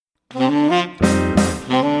Hello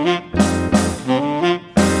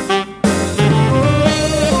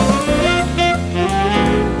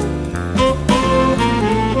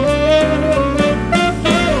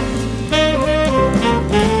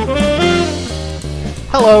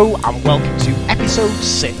and welcome to episode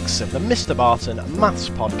 6 of the Mr. Barton Maths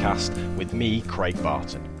Podcast with me, Craig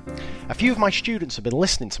Barton. A few of my students have been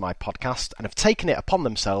listening to my podcast and have taken it upon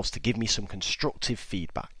themselves to give me some constructive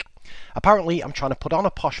feedback. Apparently I'm trying to put on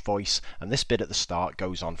a posh voice and this bit at the start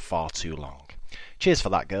goes on far too long. Cheers for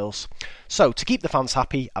that, girls. So, to keep the fans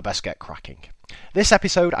happy, I best get cracking. This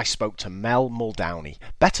episode I spoke to Mel Muldowney,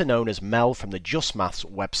 better known as Mel from the Just Maths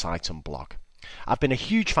website and blog. I've been a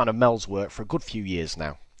huge fan of Mel's work for a good few years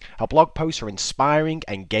now. Her blog posts are inspiring,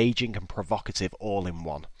 engaging and provocative all in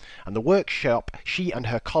one. And the workshop she and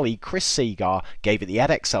her colleague Chris Segar gave at the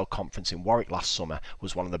EdExcel conference in Warwick last summer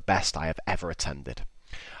was one of the best I have ever attended.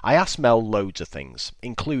 I asked Mel loads of things,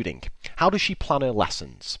 including how does she plan her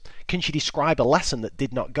lessons? Can she describe a lesson that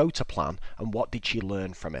did not go to plan and what did she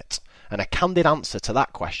learn from it? And a candid answer to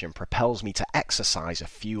that question propels me to exercise a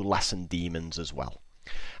few lesson demons as well.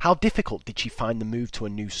 How difficult did she find the move to a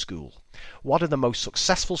new school? What are the most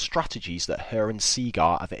successful strategies that her and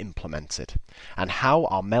Segar have implemented? And how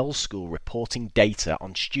are Mel's school reporting data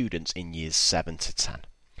on students in years 7 to 10?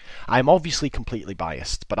 I am obviously completely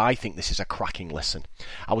biased, but I think this is a cracking listen.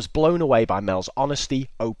 I was blown away by Mel's honesty,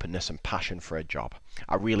 openness and passion for her job.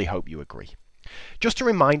 I really hope you agree. Just a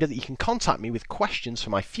reminder that you can contact me with questions for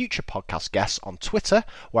my future podcast guests on Twitter,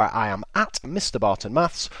 where I am at Mr. Barton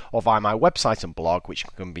Maths, or via my website and blog, which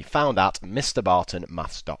can be found at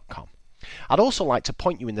mrbartonmaths.com. I'd also like to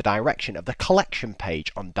point you in the direction of the collection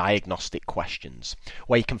page on diagnostic questions,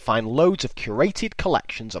 where you can find loads of curated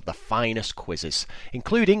collections of the finest quizzes,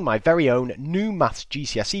 including my very own new Maths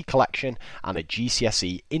GCSE collection and a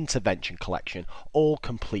GCSE intervention collection, all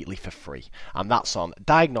completely for free. And that's on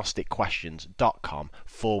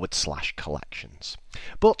diagnosticquestions.com/collections.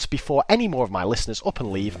 But before any more of my listeners up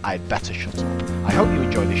and leave, I'd better shut up. I hope you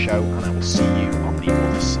enjoy the show and I will see you on the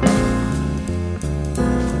other side.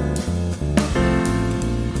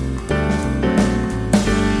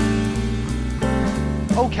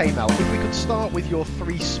 Okay, Mel, if we could start with your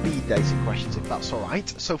 3 speed dating questions, if that's all right.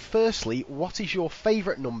 So firstly, what is your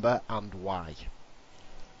favourite number and why?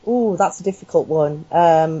 Oh, that's a difficult one.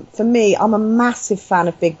 For me, I'm a massive fan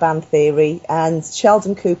of Big Bang Theory, and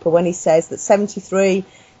Sheldon Cooper, when he says that 73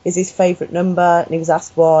 is his favourite number, and he was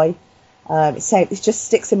asked why, it just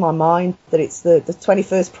sticks in my mind that it's the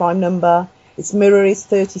 21st prime number. Its mirror is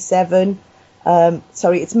 37.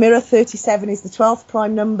 Its mirror 37 is the 12th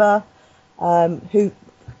prime number.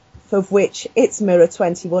 Of which its mirror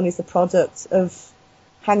 21 is the product of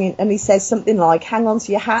hanging, and he says something like, hang on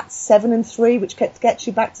to your hats, 7 and 3, which gets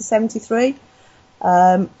you back to 73.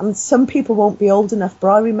 And some people won't be old enough, but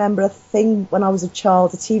I remember a thing when I was a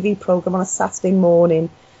child, a TV programme on a Saturday morning,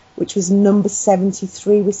 which was number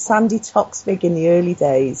 73 with Sandy Toksvig in the early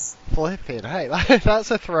days. Flipping, hey,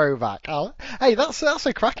 that's a throwback. Hey, that's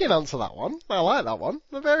a cracking answer, that one. I like that one.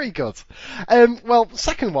 Very good. Well,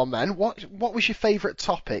 second one then, what was your favourite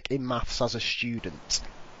topic in maths as a student?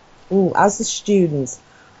 Oh, as a student,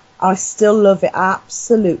 I still love it. I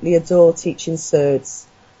absolutely adore teaching surds.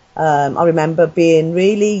 I remember being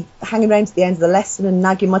really hanging around to the end of the lesson and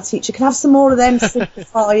nagging my teacher, can I have some more of them,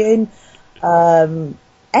 simplifying,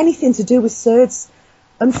 anything to do with surds.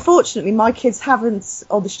 Unfortunately, my kids haven't,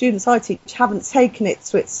 or the students I teach haven't taken it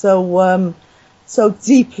to it so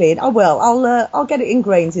deeply. I will. I'll get it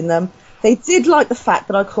ingrained in them. They did like the fact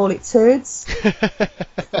that I call it turds.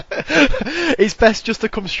 It's best just to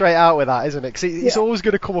come straight out with that, isn't it? Because it's always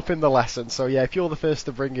going to come up in the lesson. So yeah, if you're the first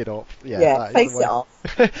to bring it up, face it off.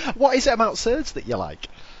 What is it about surds that you like?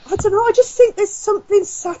 I don't know. I just think there's something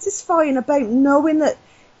satisfying about knowing that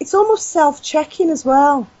it's almost self-checking as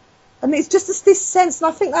well. And it's just this sense, and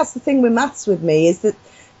I think that's the thing with maths with me, is that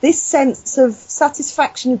this sense of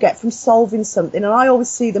satisfaction you get from solving something. And I always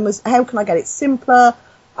see them as, how can I get it simpler?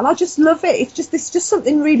 And I just love it. It's just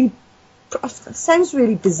something really, it sounds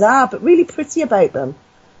really bizarre, but really pretty about them.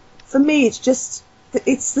 For me, it's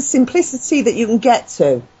the simplicity that you can get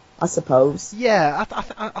to, I suppose. Yeah,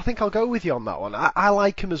 I think I'll go with you on that one. I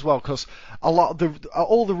like them as well because all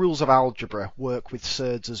the rules of algebra work with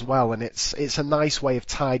surds as well, and it's a nice way of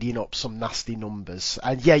tidying up some nasty numbers.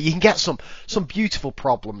 And yeah, you can get some beautiful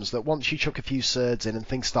problems that once you chuck a few surds in and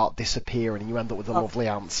things start disappearing and you end up with a lovely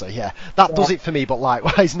answer. Yeah, that does it for me, but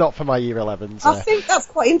likewise not for my year 11s. I think that's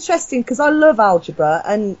quite interesting because I love algebra,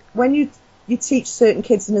 and when you teach certain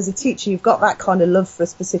kids, and as a teacher you've got that kind of love for a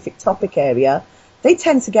specific topic area, they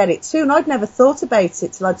tend to get it too. And I'd never thought about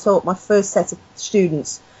it till I taught my first set of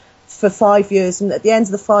students for 5 years, and at the end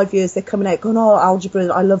of the 5 years they're coming out going, oh, algebra,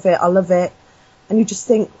 I love it, and you just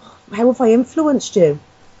think, how have I influenced you?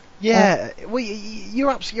 Yeah, well,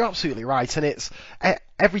 you're absolutely right, and it's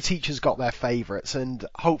every teacher's got their favourites, and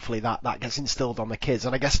hopefully that gets instilled on the kids.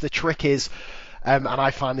 And I guess the trick is, and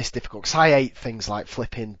I find this difficult because I hate things like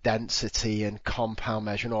flipping density and compound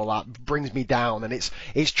measure and all that brings me down, and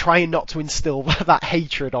it's trying not to instill that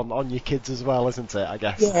hatred on your kids as well, isn't it? I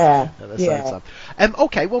guess. Yeah. At the same time.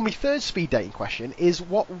 Okay, well, my third speed dating question is,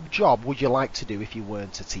 what job would you like to do if you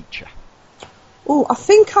weren't a teacher? Oh, I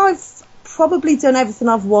think I've probably done everything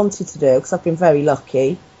I've wanted to do because I've been very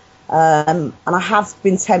lucky, and I have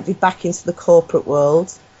been tempted back into the corporate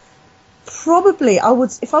world. Probably I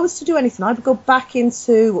would, if I was to do anything, I would go back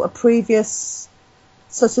into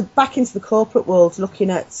back into the corporate world,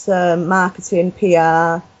 looking at marketing,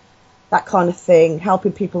 PR, that kind of thing,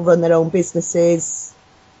 helping people run their own businesses.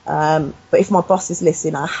 But if my boss is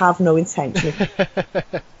listening, I have no intention.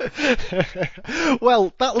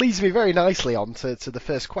 Well, that leads me very nicely on to the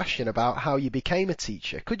first question about how you became a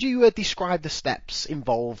teacher. Could you describe the steps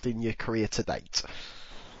involved in your career to date?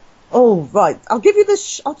 Oh, right. I'll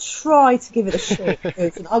try to give it a short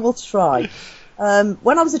version. I will try.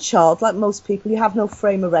 When I was a child, like most people, you have no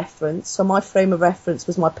frame of reference. So my frame of reference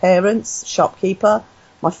was my parents, shopkeeper,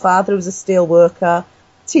 my father who was a steel worker,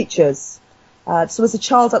 teachers. So as a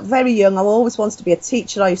child, very young, I always wanted to be a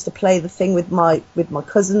teacher. I used to play the thing with my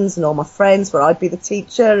cousins and all my friends, where I'd be the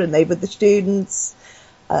teacher and they were the students.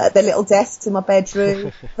 Their little desks in my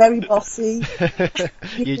bedroom, very bossy.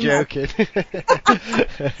 You're joking.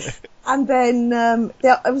 And then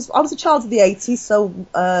I was a child of the 80s,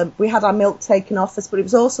 so we had our milk taken off us, but it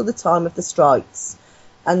was also the time of the strikes.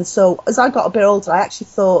 And so as I got a bit older, I actually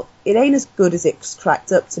thought it ain't as good as it's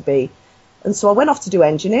cracked up to be. And so I went off to do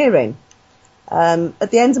engineering. At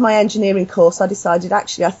the end of my engineering course, I decided,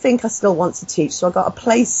 actually, I think I still want to teach. So I got a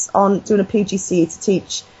place on doing a PGCE to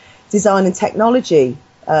teach design and technology,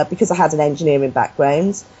 because I had an engineering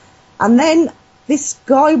background. And then this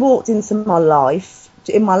guy walked into my life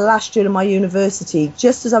in my last year of my university,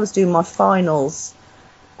 just as I was doing my finals.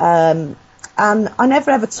 And I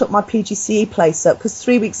never ever took my PGCE place up, because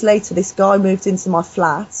 3 weeks later, this guy moved into my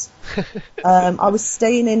flat. I was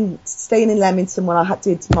staying in Leamington when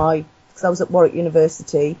because I was at Warwick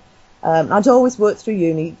University. I'd always worked through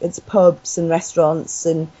uni. It's pubs and restaurants,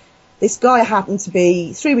 and this guy happened to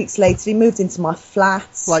be, 3 weeks later, he moved into my flat.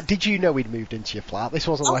 Like, did you know he'd moved into your flat? This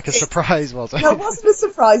wasn't like a surprise, was it? No, it wasn't a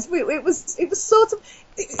surprise. It was sort of,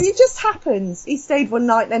 it just happened. He stayed one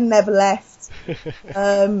night and then never left.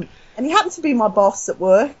 And he happened to be my boss at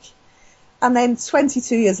work. And then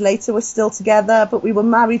 22 years later, we're still together, but we were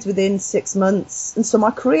married within 6 months. And so my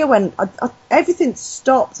career everything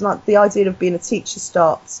stopped, and the idea of being a teacher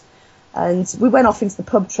stopped. And we went off into the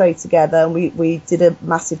pub trade together, and we did a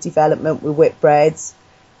massive development with Whitbreads,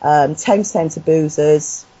 town centre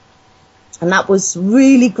boozers. And that was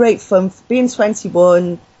really great fun. Being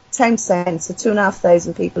 21, town centre,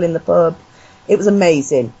 2,500 people in the pub. It was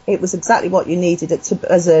amazing. It was exactly what you needed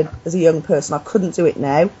as a young person. I couldn't do it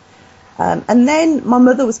now. And then my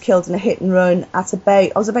mother was killed in a hit and run I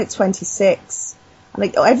was about 26.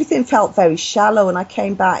 And everything felt very shallow, and I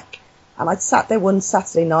came back. And I'd sat there one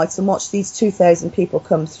Saturday night and watched these 2,000 people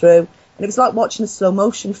come through. And it was like watching a slow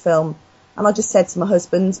motion film. And I just said to my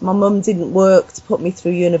husband, my mum didn't work to put me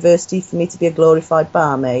through university for me to be a glorified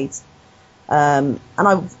barmaid. And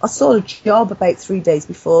I saw a job about 3 days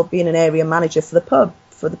before, being an area manager for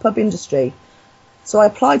the pub industry. So I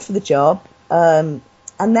applied for the job. And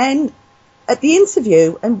then at the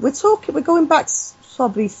interview, and we're going back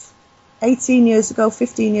probably 18 years ago,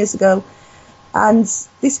 15 years ago. And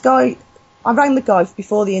this guy, I rang the guy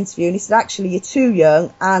before the interview, and he said, actually, you're too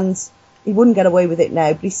young, and he wouldn't get away with it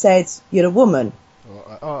now, but he said, you're a woman.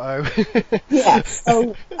 Uh-oh. Yeah.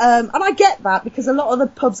 So, and I get that, because a lot of the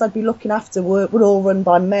pubs I'd be looking after were all run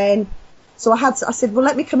by men. So I said, well,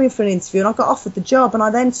 let me come in for an interview, and I got offered the job, and I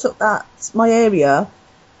then took my area,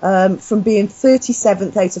 from being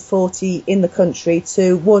 37th out of 40 in the country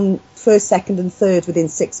to first, second and third within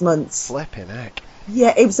 6 months. Flipping heck.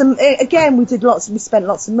 Yeah, it was, again, we spent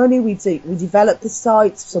lots of money, we developed the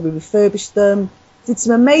sites, so we refurbished them, did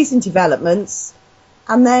some amazing developments,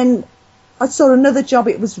 and then I saw another job,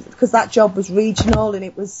 because that job was regional, and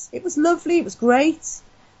it was lovely, it was great,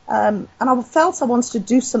 and I felt I wanted to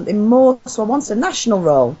do something more, so I wanted a national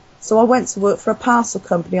role, so I went to work for a parcel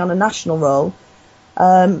company on a national role,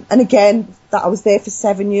 and again, I was there for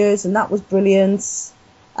 7 years, and that was brilliant,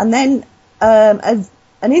 and then,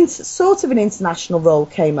 sort of an international role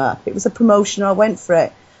came up. It was a promotion, I went for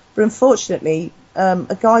it. But unfortunately,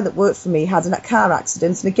 a guy that worked for me had a car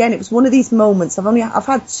accident, and again, it was one of these moments. I've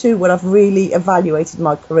had two where I've really evaluated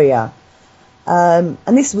my career, and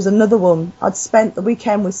this was another one. I'd spent the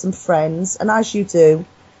weekend with some friends, and as you do,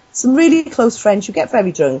 some really close friends, you get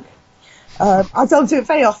very drunk. I don't do it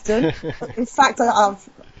very often. In fact, I've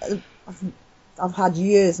had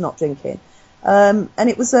years not drinking. And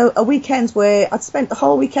it was a weekend where I'd spent the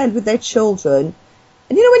whole weekend with their children.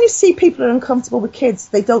 And you know when you see people are uncomfortable with kids,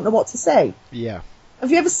 they don't know what to say? Yeah.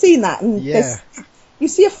 Have you ever seen that? And yeah. You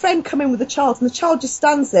see a friend come in with a child, and the child just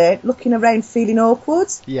stands there looking around feeling awkward.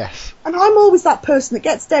 Yes. And I'm always that person that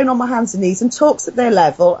gets down on my hands and knees and talks at their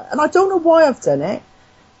level, and I don't know why I've done it.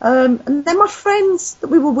 And then my friends that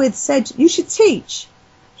we were with said, you should teach.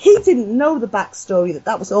 He didn't know the backstory,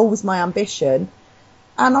 that was always my ambition.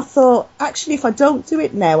 And I thought, actually, if I don't do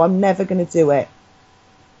it now, I'm never going to do it.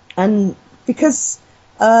 And because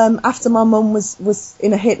after my mum was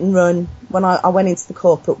in a hit and run when I went into the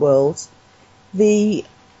corporate world, it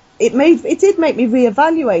did make me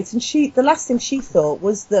reevaluate. And the last thing she thought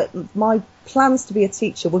was that my plans to be a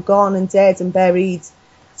teacher were gone and dead and buried.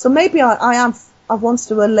 So maybe I wanted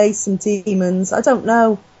to allay some demons. I don't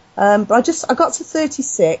know. But I got to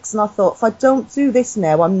 36 and I thought, if I don't do this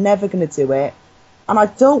now, I'm never going to do it. And I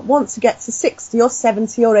don't want to get to 60 or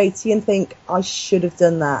 70 or 80 and think I should have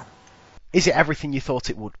done that. Is it everything you thought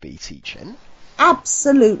it would be, teaching?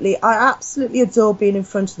 Absolutely. I absolutely adore being in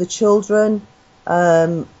front of the children.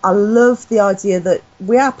 I love the idea that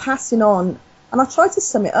we are passing on, and I try to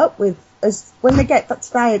sum it up with, as when they get that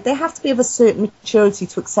today, they have to be of a certain maturity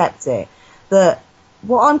to accept it. That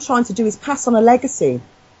what I'm trying to do is pass on a legacy.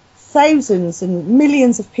 Thousands and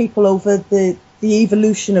millions of people over the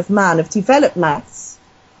evolution of man have developed maths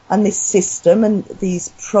and this system and these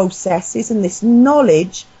processes and this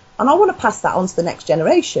knowledge, and I want to pass that on to the next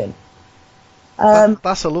generation.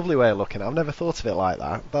 That's a lovely way of looking at it. I've never thought of it like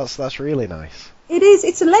that. That's really nice. It is.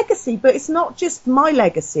 It's a legacy, but it's not just my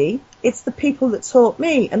legacy. It's the people that taught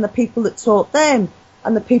me and the people that taught them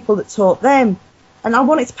and the people that taught them. And I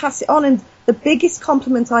wanted to pass it on. And the biggest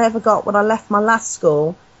compliment I ever got when I left my last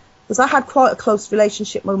school was I had quite a close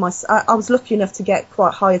relationship with I was lucky enough to get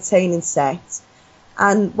quite high attaining set.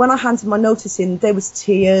 And when I handed my notice in, there was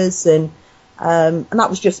tears and that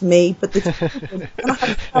was just me. But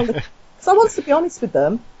so I wanted to be honest with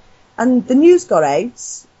them. And the news got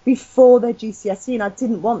out before their GCSE, and I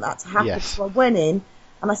didn't want that to happen. Yes. So I went in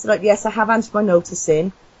and I said, like, yes, I have handed my notice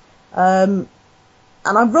in. And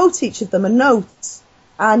I wrote each of them a note,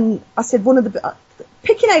 and I said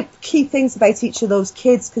picking out key things about each of those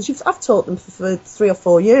kids, because I've taught them for 3 or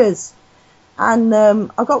 4 years, and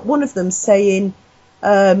I got one of them saying,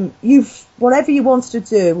 whatever you wanted to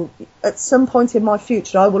do, at some point in my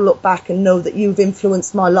future, I will look back and know that you've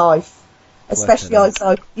influenced my life, especially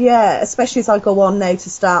as I go on now to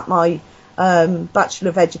start my Bachelor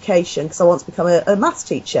of Education, because I want to become a maths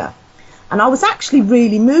teacher. And I was actually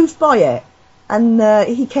really moved by it. And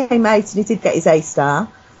he came out and he did get his A star.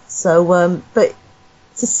 So, but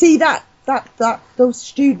to see that those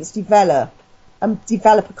students develop a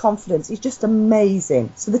confidence is just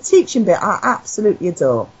amazing. So the teaching bit I absolutely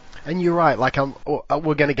adore. And you're right. Like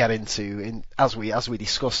we're going to get into as we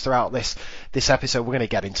discuss throughout this episode, we're going to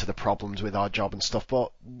get into the problems with our job and stuff.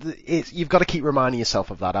 But you've got to keep reminding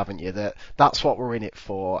yourself of that, haven't you? That's what we're in it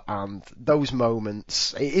for. And those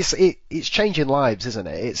moments, it's changing lives, isn't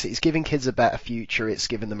it? It's giving kids a better future. It's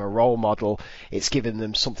giving them a role model. It's giving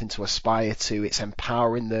them something to aspire to. It's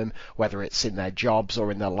empowering them, whether it's in their jobs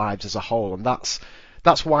or in their lives as a whole. And that's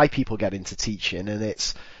why people get into teaching. And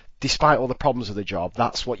it's, despite all the problems with the job,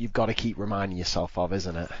 that's what you've got to keep reminding yourself of,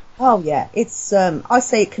 isn't it? Oh yeah, it's. I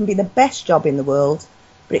say it can be the best job in the world,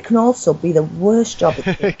 but it can also be the worst job.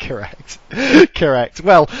 Correct.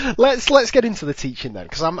 Well, let's get into the teaching then,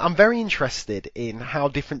 because I'm very interested in how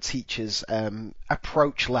different teachers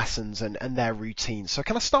approach lessons and their routines. So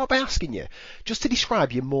can I start by asking you just to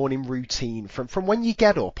describe your morning routine from when you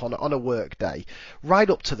get up on a work day, right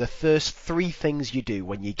up to the first 3 things you do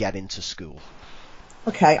when you get into school?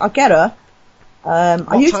 Okay, I get up.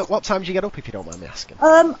 What time do you get up, if you don't mind me asking?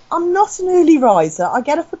 I'm not an early riser. I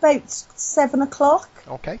get up about 7 o'clock.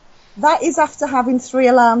 Okay. That is after having 3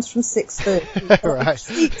 alarms from 6:30. Right.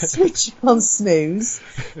 Switch on snooze.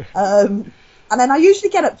 And then I usually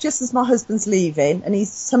get up just as my husband's leaving, and he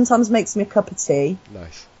sometimes makes me a cup of tea.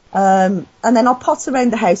 Nice. And then I'll potter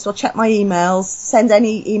around the house. I'll check my emails, send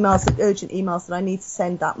any urgent emails that I need to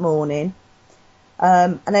send that morning.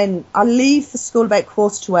 And then I leave for school about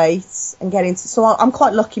 7:45 and get into. So I'm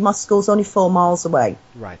quite lucky. My school's only 4 miles away.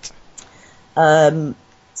 Right.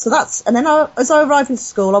 So that's, and then as I arrive into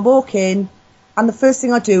school, I walk in, and the first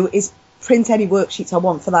thing I do is print any worksheets I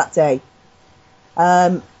want for that day.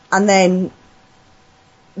 And then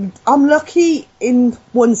I'm lucky in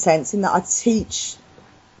one sense in that I teach,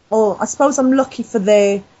 or I suppose I'm lucky for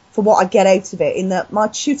what I get out of it, in that my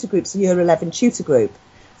tutor group's a year 11 tutor group.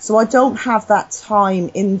 So I don't have that time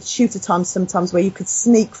in tutor time sometimes where you could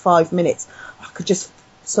sneak 5 minutes. I could just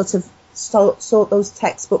sort of sort those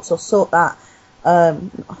textbooks or sort that.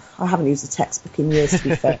 I haven't used a textbook in years, to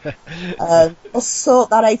be fair. Or sort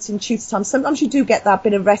that out in tutor time. Sometimes you do get that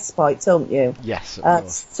bit of respite, don't you? Yes, of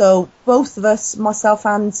course. So both of us, myself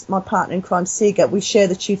and my partner in crime, Seega, we share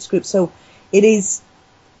the tutor group. So it is,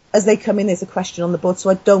 as they come in, there's a question on the board. So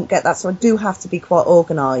I don't get that. So I do have to be quite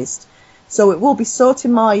organised. So it will be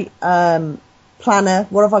sorting my planner.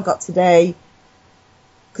 What have I got today?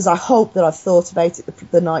 Because I hope that I've thought about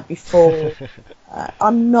it the night before.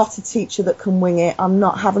 I'm not a teacher that can wing it.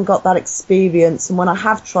 Haven't got that experience. And when I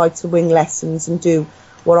have tried to wing lessons and do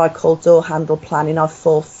what I call door handle planning, I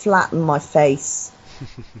fall flat on my face.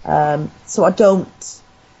 So I don't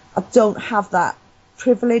have that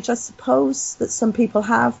privilege, I suppose, that some people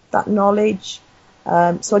have, that knowledge.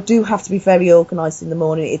 So I do have to be very organised in the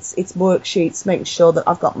morning. It's worksheets, making sure that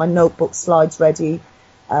I've got my notebook slides ready,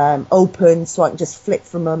 open, so I can just flip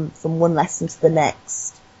from one lesson to the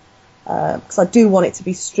next. Because I do want it to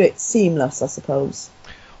be seamless, I suppose.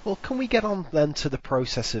 Well, can we get on then to the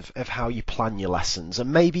process of how you plan your lessons?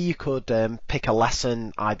 And maybe you could pick a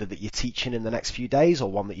lesson either that you're teaching in the next few days or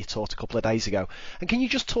one that you taught a couple of days ago. And can you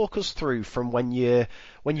just talk us through from when you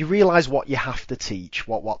realise what you have to teach,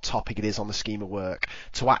 what topic it is on the scheme of work,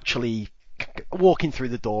 to actually walking through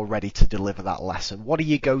the door ready to deliver that lesson? What are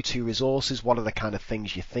your go-to resources? What are the kind of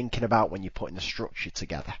things you're thinking about when you're putting the structure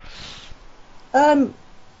together?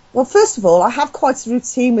 Well, first of all, I have quite a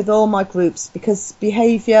routine with all my groups because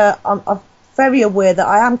behaviour, I'm very aware that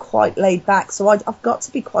I am quite laid back. So I've got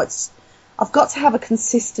to have a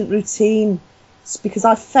consistent routine, because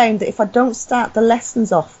I've found that if I don't start the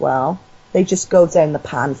lessons off well, they just go down the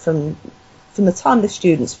pan from the time the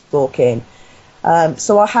students walk in.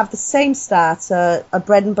 So I have the same starter, a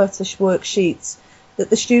bread and butter worksheet that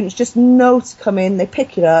the students just know to come in, they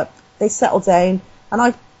pick it up, they settle down, and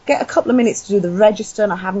I get a couple of minutes to do the register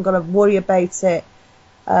and I haven't got to worry about it.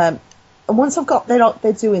 And once I've got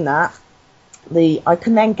they're doing that, I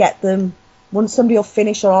can then get them, once somebody will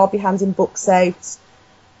finish or I'll be handing books out,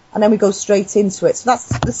 and then we go straight into it. So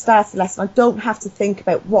that's the start of the lesson. I don't have to think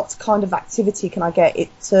about what kind of activity can I get it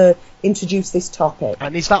to introduce this topic.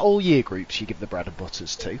 And is that all year groups you give the bread and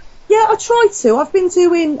butters to? Yeah, I try to. I've been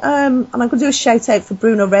doing, and I'm going to do a shout out for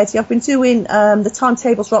Bruno Reddy, I've been doing the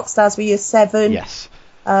Timetables Rockstars with year 7. Yes.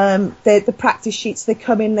 The practice sheets, they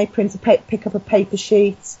come in, they pick up a paper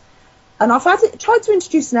sheet, and I've tried to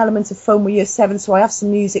introduce an element of fun with year 7, so I have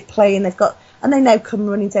some music playing. And they now come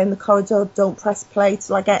running down the corridor. Don't press play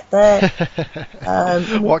till I get there.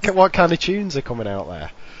 What kind of tunes are coming out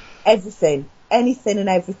there? Everything, anything and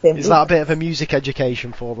everything. Is that a bit of a music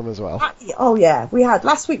education for them as well? Oh yeah,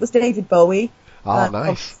 last week was David Bowie. Oh,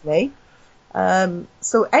 nice. Obviously.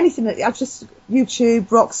 So anything that I've just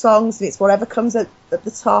YouTube rock songs, and it's whatever comes at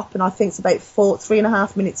the top, and I think it's about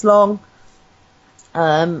 3.5 minutes long.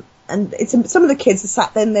 And some of the kids are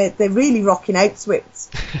sat there and they're really rocking out to it,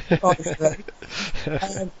 obviously.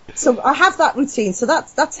 So I have that routine, so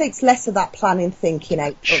that takes less of that planning thinking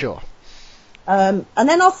out. Sure. And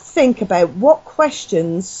then I'll think about what's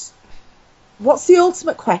the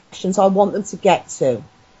ultimate questions I want them to get to.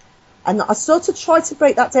 And I sort of try to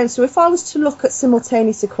break that down. So if I was to look at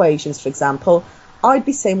simultaneous equations, for example, I'd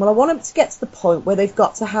be saying, well, I want them to get to the point where they've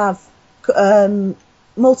got to have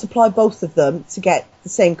multiply both of them to get the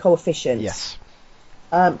same coefficients. Yes.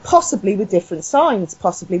 Possibly with different signs,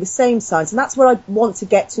 possibly the same signs. And that's where I want to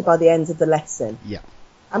get to by the end of the lesson. Yeah.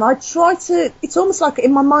 And I try to, it's almost like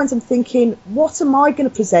in my mind I'm thinking, what am I going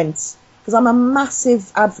to present? Because I'm a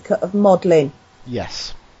massive advocate of modelling.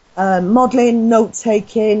 Yes. Modelling,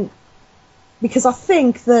 note-taking, because I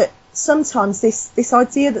think that sometimes this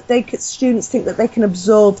idea that students think that they can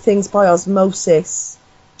absorb things by osmosis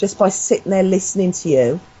just by sitting there listening to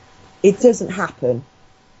you, it doesn't happen,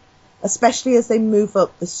 especially as they move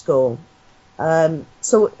up the school.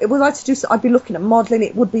 So it would like to do so. I'd be looking at modelling.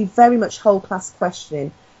 It would be very much whole class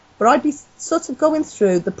questioning, but I'd be sort of going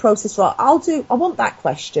through the process. Right, I want that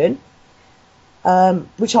question,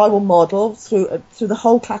 which I will model through the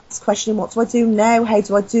whole class questioning. What do I do now? How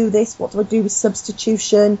do I do this? What do I do with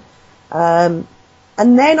substitution? And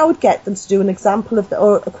then I would get them to do an example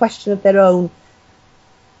or a question of their own.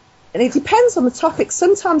 And it depends on the topic.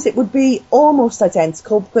 Sometimes it would be almost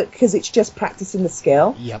identical, but because it's just practicing the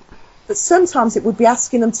skill. Yep. But sometimes it would be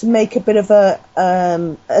asking them to make a bit of a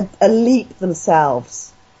leap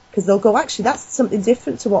themselves, because they'll go, actually, that's something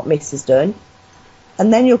different to what Miss has done.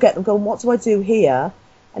 And then you'll get them going, what do I do here?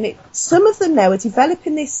 And some of them now are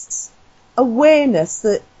developing this awareness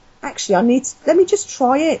that, actually, let me just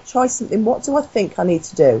try something. What do I think I need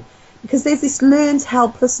to do? Because there's this learned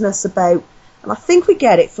helplessness about, and I think we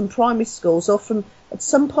get it from primary schools or from at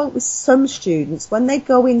some point with some students, when they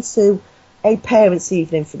go into a parents'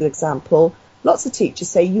 evening, for example, lots of teachers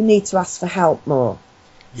say you need to ask for help more.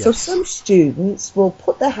 Yes. So some students will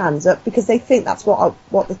put their hands up because they think that's what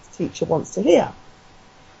the teacher wants to hear.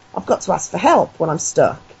 I've got to ask for help when I'm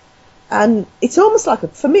stuck. And it's almost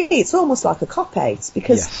like for me, it's almost like a cop-out,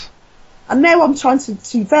 because yes. And now I'm trying to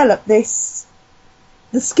develop the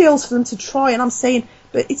skills for them to try, and I'm saying,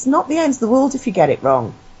 but it's not the end of the world if you get it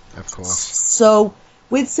wrong. Of course. So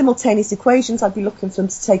with simultaneous equations, I'd be looking for them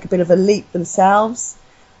to take a bit of a leap themselves.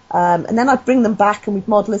 And then I'd bring them back and we'd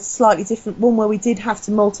model a slightly different one where we did have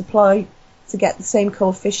to multiply to get the same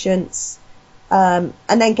coefficients. And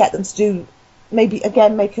then get them to do, maybe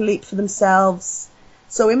again, make a leap for themselves.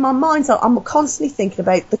 So in my mind, I'm constantly thinking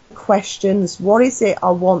about the questions. What is it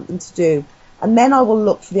I want them to do? And then I will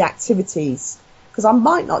look for the activities. Because I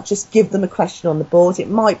might not just give them a question on the board. It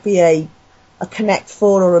might be a Connect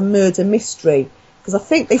 4 or a murder mystery. Because I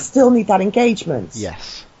think they still need that engagement.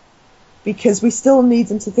 Yes. Because we still need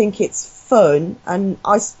them to think it's fun. And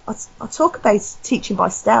I talk about teaching by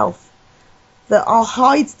stealth. That I'll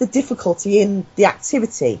hide the difficulty in the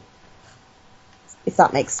activity. If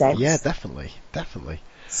that makes sense. Yeah, definitely.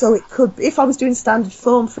 So it could, if I was doing standard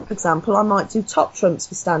form, for example, I might do top trumps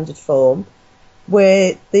with standard form,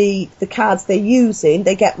 where the cards they're using,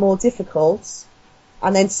 they get more difficult.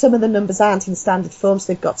 And then some of the numbers aren't in standard form,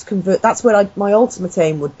 so they've got to convert. That's where my ultimate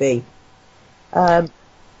aim would be. And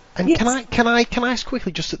yes. can I ask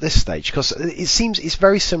quickly just at this stage, because it seems it's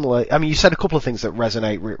very similar. I mean, you said a couple of things that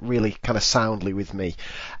resonate really kind of soundly with me.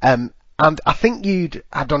 And I think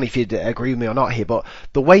I don't know if you'd agree with me or not here, but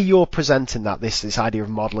the way you're presenting this idea of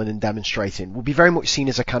modelling and demonstrating would be very much seen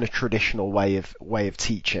as a kind of traditional way of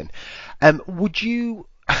teaching. Would you,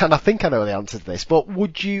 and I think I know the answer to this, but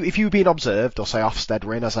would you, if you were being observed, or say Ofsted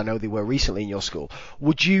were in, as I know they were recently in your school,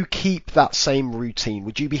 would you keep that same routine?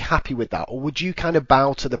 Would you be happy with that? Or would you kind of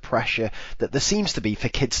bow to the pressure that there seems to be for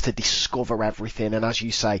kids to discover everything, and as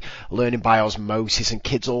you say, learning by osmosis, and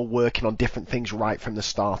kids all working on different things right from the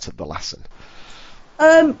start of the lesson?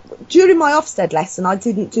 During my Ofsted lesson, I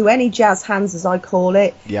didn't do any jazz hands, as I call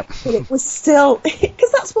it. Yep. But it was still,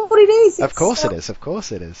 because that's what it is. Of course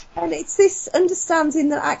it is. And it's this understanding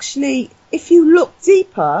that actually, if you look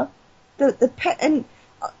deeper, and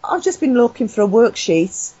I've just been looking for a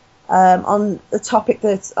worksheet on the topic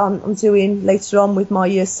that I'm doing later on with my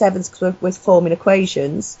year 7s, because we're forming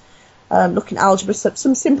equations, looking at algebra,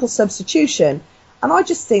 some simple substitution. And I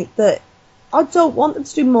just think that I don't want them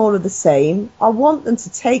to do more of the same. I want them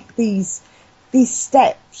to take these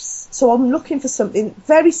steps. So I'm looking for something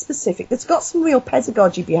very specific that's got some real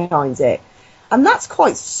pedagogy behind it. And that's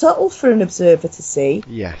quite subtle for an observer to see.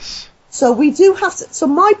 Yes. So we do have to, so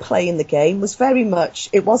my play in the game was very much,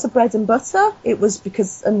 it was a bread and butter. It was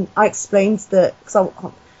because, and I explained that, because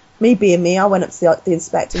me being me, I went up to the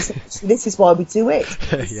inspector and said, this is why we do it.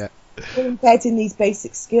 Yeah. We're embedding these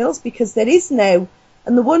basic skills, because there is now,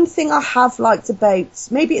 and the one thing I have liked about,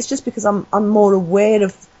 maybe it's just because I'm more aware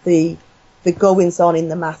of the goings on in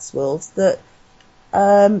the maths world, that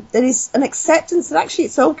there is an acceptance that actually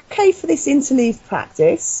it's okay for this interleave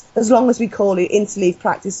practice, as long as we call it interleave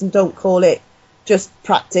practice and don't call it just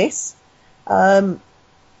practice,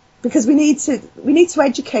 because we need to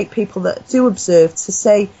educate people that do observe to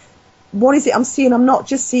say, what is it I'm seeing? I'm not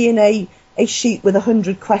just seeing a sheet with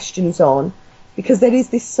 100 questions on, because there is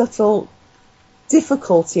this subtle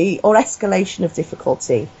difficulty or escalation of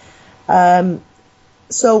difficulty.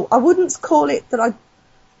 So I wouldn't call it that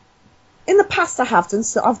in the past I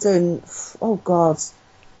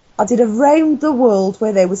did around the world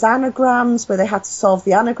where there was anagrams, where they had to solve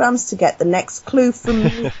the anagrams to get the next clue from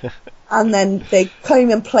me. And then they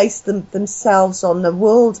came and placed themselves on the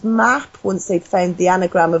world map once they'd found the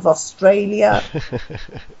anagram of Australia.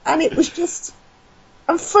 And it was just,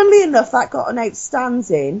 and funnily enough, that got an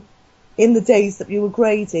outstanding in the days that you were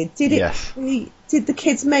graded. Did the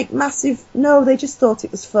kids make massive? No, they just thought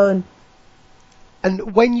it was fun.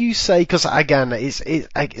 And when you say, because again,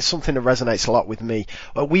 it's something that resonates a lot with me.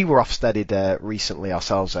 We were Ofsteded recently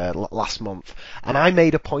ourselves last month, and I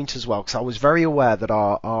made a point as well because I was very aware that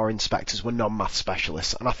our inspectors were non-math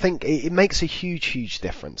specialists, and I think it makes a huge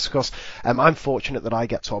difference because I'm fortunate that I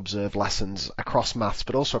get to observe lessons across maths,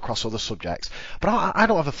 but also across other subjects. But I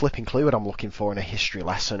don't have a flipping clue what I'm looking for in a history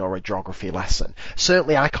lesson or a geography lesson.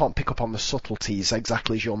 Certainly, I can't pick up on the subtleties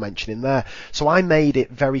exactly as you're mentioning there. So I made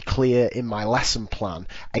it very clear in my lesson plan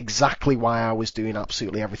exactly why I was doing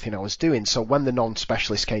absolutely everything I was doing, so when the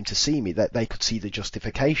non-specialists came to see me that they could see the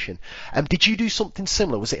justification. Did you do something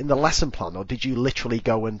similar? Was it in the lesson plan, or did you literally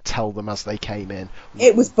go and tell them as they came in?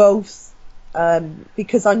 It was both,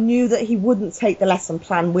 because I knew that he wouldn't take the lesson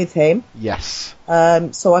plan with him. Yes.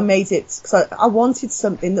 So I made it, because I wanted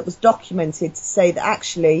something that was documented to say that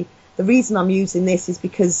actually the reason I'm using this is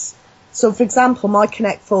because, so for example, my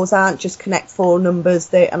Connect 4s aren't just Connect 4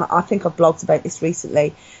 numbers, and I think I've blogged about this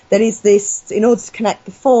recently. There is this, in order to connect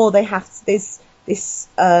the 4, they have this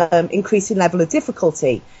increasing level of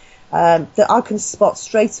difficulty that I can spot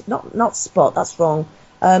straight, not spot, that's wrong,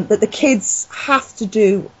 that the kids have to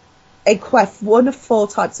do one of 4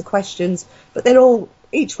 types of questions, but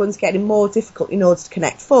each one's getting more difficult in order to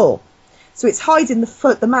connect 4. So it's hiding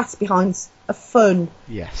the maths behind a fun.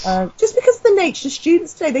 Yes. Just because of the nature of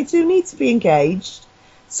students today, they do need to be engaged.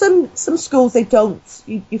 Some schools they don't.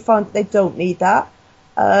 You find they don't need that.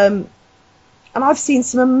 And I've seen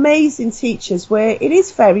some amazing teachers where it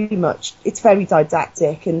is very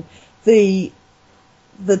didactic, and the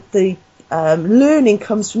learning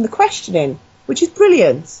comes from the questioning, which is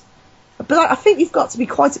brilliant. But I think you've got to be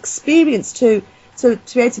quite experienced to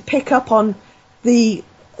be able to pick up on the.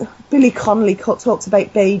 Billy Connolly talks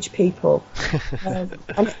about beige people,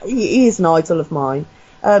 and he is an idol of mine.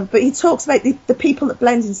 But he talks about the people that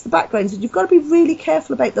blend into the backgrounds, and you've got to be really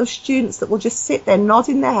careful about those students that will just sit there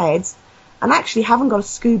nodding their heads and actually haven't got a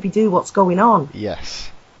Scooby-Doo what's going on. Yes.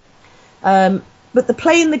 But the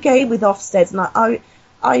playing the game with Ofsted, and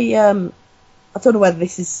I don't know whether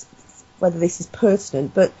this is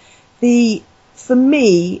pertinent, but for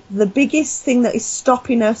me the biggest thing that is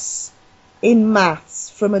stopping us in maths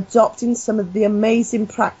from adopting some of the amazing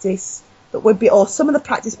practice or some of the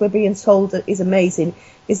practice we're being told that is amazing,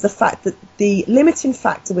 is the fact that the limiting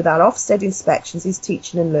factor with our Ofsted inspections is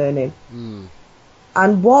teaching and learning.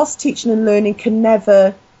 And whilst teaching and learning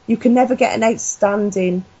you can never get an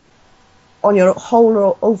outstanding on your whole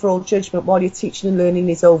or overall judgment while your teaching and learning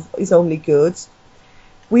is only good,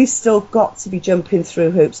 we've still got to be jumping through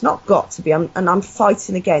hoops. Not got to be, and I'm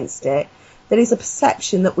fighting against it. There is a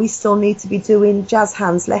perception that we still need to be doing jazz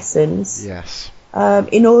hands lessons. Yes.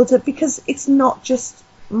 In order, because it's not just,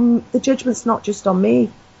 the judgment's not just on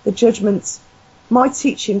me. My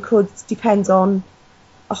teaching could depend on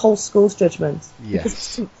a whole school's judgment. Yes. Because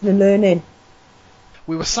it's teaching and learning.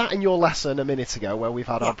 We were sat in your lesson a minute ago where we've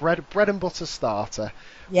had our bread and butter starter.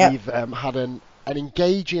 Yep. We've had an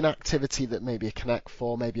engaging activity that maybe a Connect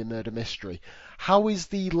 4, maybe a murder mystery. How is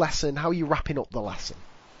the lesson, how are you wrapping up the lesson?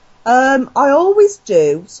 I always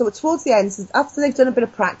do. So towards the end, after they've done a bit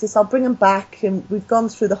of practice, I'll bring them back, and we've gone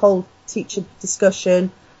through the whole teacher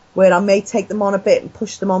discussion where I may take them on a bit and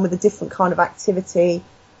push them on with a different kind of activity.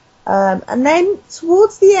 And then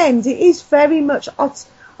towards the end, it is very much,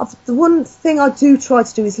 the one thing I do try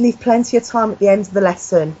to do is leave plenty of time at the end of the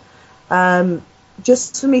lesson,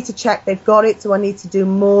 just for me to check they've got it. Do I need to do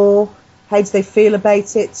more? How do they feel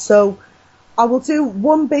about it? So I will do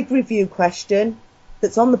one big review question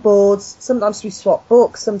that's on the boards. Sometimes we swap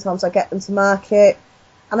books, sometimes I get them to mark it,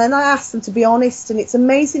 and then I ask them to be honest. And it's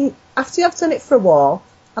amazing, after I've done it for a while,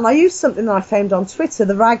 and I use something that I found on Twitter,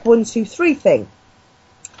 the RAG 123 thing.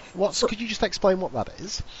 Could you just explain what that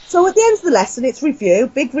is? So at the end of the lesson, it's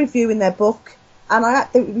big review in their book, and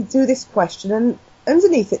we do this question, and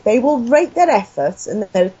underneath it they will rate their effort and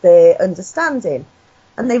their understanding,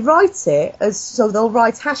 and they write it as, so they'll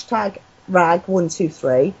write hashtag RAG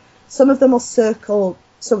 123. Some of them will circle,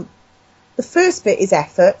 so the first bit is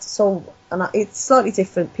effort, and it's slightly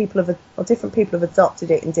different. Different people have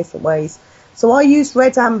adopted it in different ways. So I use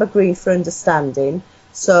red, amber, green for understanding,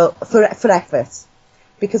 so for effort,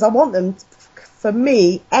 because I want them, for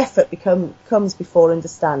me, effort comes before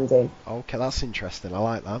understanding. Okay, that's interesting. I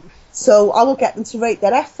like that. So I will get them to rate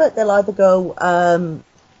their effort. They'll either go,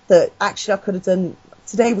 that actually I could have done,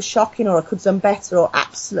 today was shocking, or I could have done better, or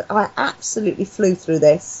I absolutely flew through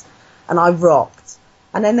this and I rocked.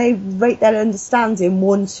 And then they rate their understanding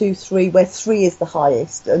 1, 2, 3, where 3 is the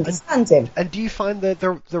highest understanding. And do you find that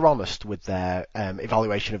they're honest with their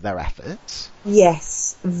evaluation of their efforts?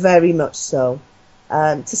 Yes, very much so.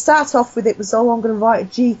 To start off with, it was, I'm going to write a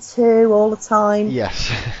G2 all the time. Yes.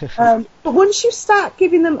 But once you start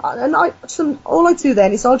giving them, and all I do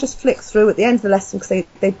then is I'll just flick through at the end of the lesson, because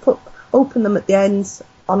they open them at the end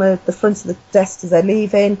on the front of the desk as they're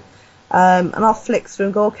leaving, and I'll flick through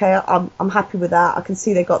and go, okay, I'm happy with that. I can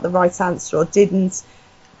see they got the right answer or didn't.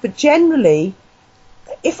 But generally,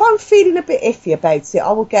 if I'm feeling a bit iffy about it,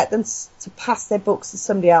 I will get them to pass their books to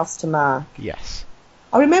somebody else to mark. Yes.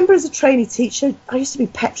 I remember as a trainee teacher, I used to be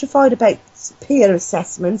petrified about peer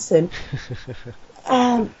assessments, and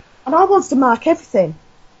I wanted to mark everything.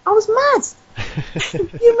 I was mad.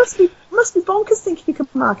 You must be bonkers thinking you can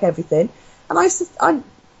mark everything. And I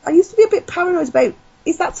used to be a bit paranoid about,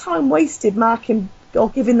 is that time wasted marking or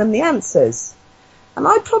giving them the answers? And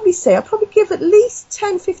I'd probably give at least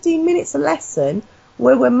 10, 15 minutes a lesson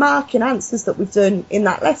where we're marking answers that we've done in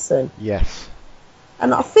that lesson. Yes.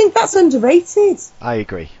 And I think that's underrated. I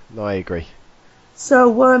agree. No, I agree.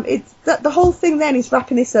 So the whole thing then is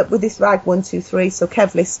wrapping this up with this RAG 123. So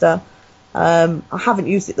Kev Lister, I haven't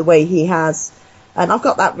used it the way he has, and I've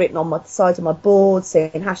got that written on my side of my board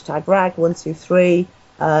saying hashtag RAG 123.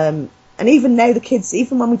 And even now the kids,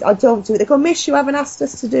 even when I don't do it, they go, Miss, you haven't asked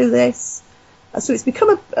us to do this. So it's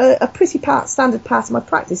become a pretty standard part of my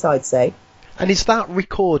practice, I'd say. And is that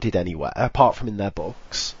recorded anywhere apart from in their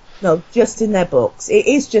books? No, just in their books.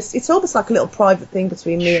 It's almost like a little private thing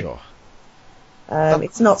between me. Sure.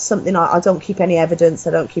 It's not something I don't keep any evidence.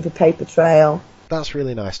 I don't keep a paper trail. That's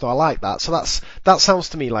really nice. No, I like that. So that sounds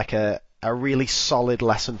to me like a really solid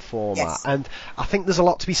lesson format. Yes. And I think there's a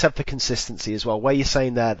lot to be said for consistency as well, where you're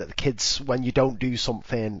saying there that the kids, when you don't do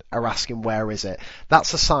something, are asking where is it.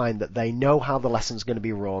 That's a sign that they know how the lesson's going to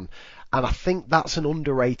be run. And I think that's an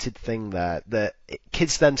underrated thing there, that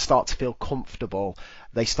kids then start to feel comfortable.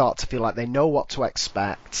 They start to feel like they know what to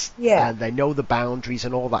expect, and they know the boundaries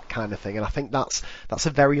and all that kind of thing. And I think that's a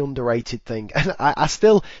very underrated thing. And I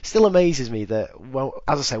still amazes me that, well,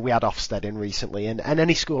 as I say, we had Ofsted in recently, and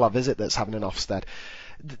any school I visit that's having an Ofsted,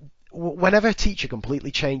 whenever a teacher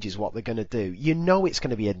completely changes what they're going to do, you know it's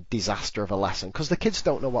going to be a disaster of a lesson, because the kids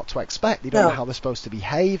don't know what to expect. They don't know how they're supposed to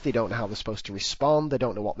behave. They don't know how they're supposed to respond. They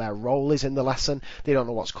don't know what their role is in the lesson. They don't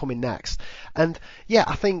know what's coming next. And yeah,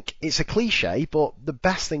 I think it's a cliche, but the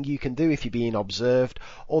best thing you can do if you're being observed,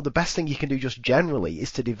 or the best thing you can do just generally,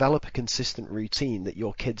 is to develop a consistent routine that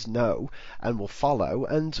your kids know and will follow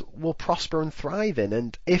and will prosper and thrive in.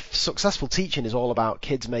 And if successful teaching is all about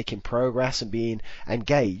kids making progress and being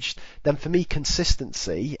engaged, then for me,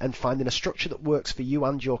 consistency and finding a structure that works for you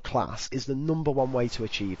and your class is the number one way to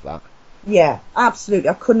achieve that. Yeah, absolutely.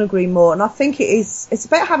 I couldn't agree more. And I think it's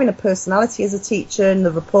about having a personality as a teacher and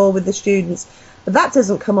the rapport with the students, but that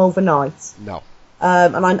doesn't come overnight. No.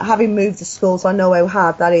 And having moved to schools, I know how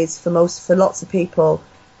hard that is for lots of people.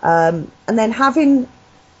 And then having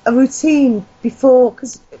a routine before,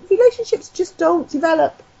 because relationships just don't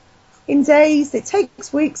develop in days. It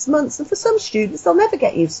takes weeks, months, and for some students, they'll never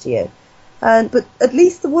get used to you. But at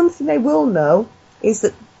least the one thing they will know is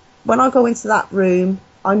that when I go into that room,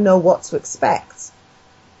 I know what to expect.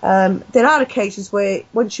 There are occasions where,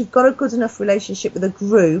 once you've got a good enough relationship with a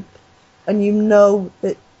group, and you know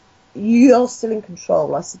that you're still in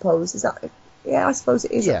control, I suppose. Is that? Yeah, I suppose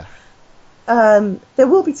it is. Yeah. There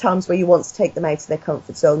will be times where you want to take them out of their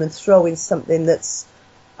comfort zone and throw in something that's,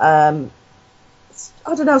 I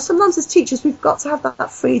don't know, sometimes as teachers we've got to have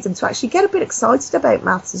that freedom to actually get a bit excited about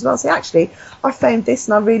maths as well. Say, actually, I found this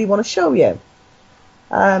and I really want to show you.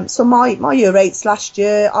 So my year 8s last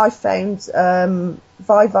year, I found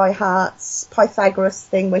Vi Hart's Pythagoras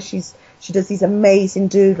thing where she does these amazing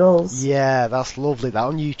doodles. Yeah, that's lovely. That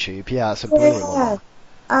on YouTube. Yeah, it's a brilliant one.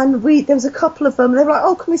 And there was a couple of them. They were like,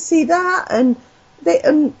 "Oh, can we see that?" And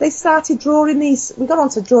they started drawing these. We got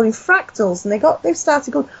onto drawing fractals, and they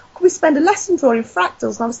started going, "Can we spend a lesson drawing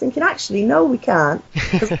fractals?" And I was thinking, actually, no, we can't.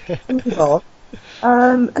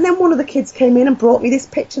 And then one of the kids came in and brought me this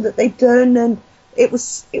picture that they'd done, and it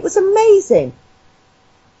was amazing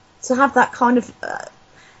to have that kind of.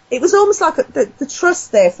 It was almost like the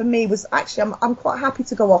trust there for me was actually I'm quite happy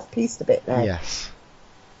to go off piste a bit now. Yes.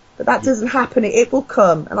 But that doesn't happen. It will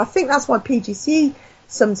come, and I think that's why PGC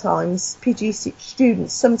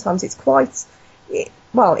students sometimes it's quite.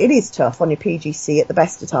 It is tough on your PGC at the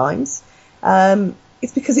best of times.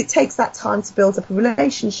 It's because it takes that time to build up a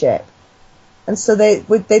relationship, and so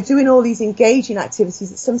they're doing all these engaging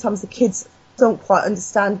activities that sometimes the kids don't quite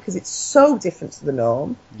understand because it's so different to the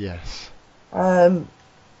norm. Yes.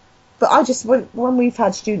 But I just, when we've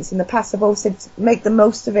had students in the past, I've always said make the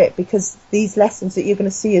most of it, because these lessons that you're going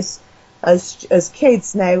to see as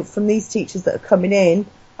kids now from these teachers that are coming in,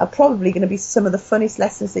 are probably going to be some of the funniest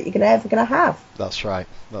lessons that you're ever going to have. That's right.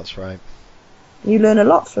 You learn a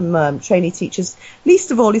lot from trainee teachers. Least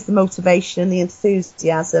of all is the motivation and the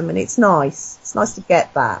enthusiasm, and it's nice. It's nice to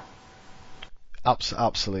get that.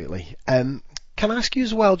 Absolutely. Can I ask you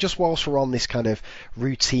as well, just whilst we're on this kind of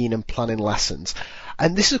routine and planning lessons,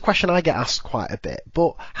 and this is a question I get asked quite a bit,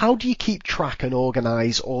 but how do you keep track and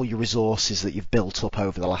organise all your resources that you've built up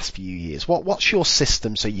over the last few years? What's your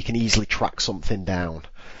system so you can easily track something down?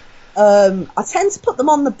 I tend to put them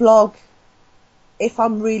on the blog if I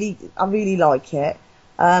really like it,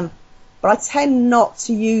 but I tend not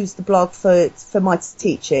to use the blog for my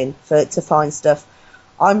teaching, to find stuff.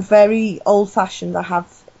 I'm very old-fashioned. I have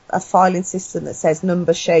a filing system that says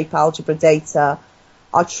number, shape, algebra, data.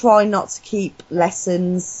 I try not to keep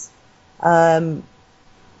lessons. I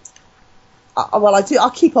do. I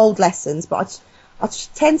keep old lessons, but I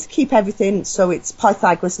tend to keep everything so it's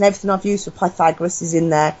Pythagoras, and everything I've used for Pythagoras is in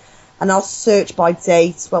there. And I'll search by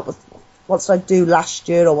date. What did I do last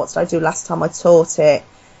year, or what did I do last time I taught it?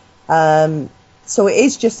 So it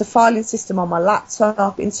is just a filing system on my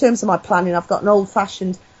laptop. In terms of my planning, I've got an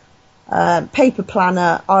old-fashioned paper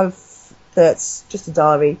planner. That's just a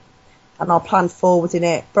diary, and I'll plan forward in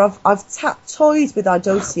it. But I've toyed with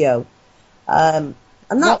Idosio, and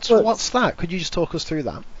what's that? Could you just talk us through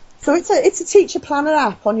that? So it's a teacher planner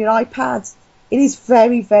app on your iPad. It is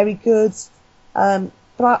very, very good.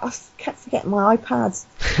 But I kept forgetting my iPad.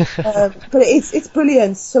 But it's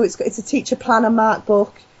brilliant. So it's a teacher planner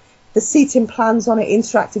markbook. The seating plans on it,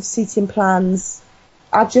 interactive seating plans,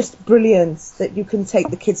 are just brilliant. That you can take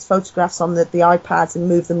the kids' photographs on the iPads and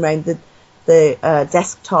move them around the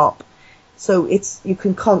desktop. So you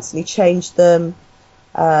can constantly change them.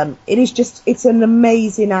 It's an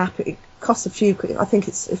amazing app. It costs I think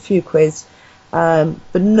it's a few quid,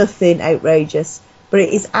 but nothing outrageous. But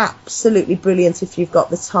it is absolutely brilliant if you've got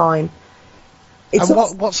the time.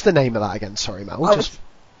 What's the name of that again? Sorry, Mel.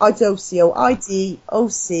 Idosio,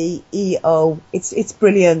 IDOCEO. It's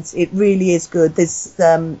brilliant. It really is good. There's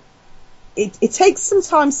it takes some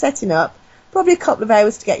time setting up, probably a couple of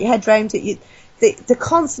hours to get your head around it. They're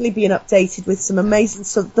constantly being updated with some amazing.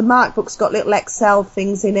 So the markbook's got little Excel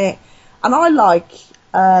things in it, and I like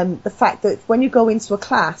the fact that when you go into a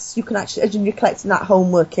class, you can actually, as you're collecting that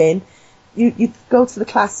homework in. You go to the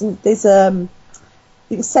class and there's you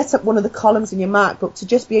can set up one of the columns in your markbook to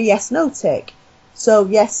just be a yes/no tick. So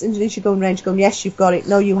yes, and as you're going around, you're going, yes, you've got it.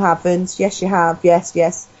 No, you haven't. Yes, you have.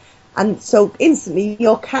 Yes. And so instantly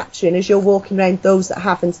you're capturing as you're walking around those that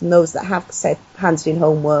haven't and those that have handed in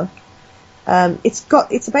homework.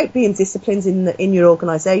 It's about being disciplined in your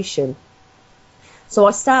organisation. So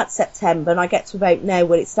I start September and I get to about now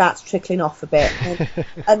where it starts trickling off a bit,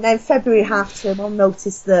 and then February half term I'll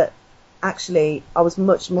notice that. Actually, I was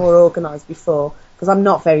much more organised before, because I'm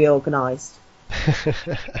not very organised.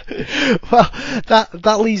 Well,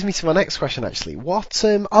 that leads me to my next question, actually. What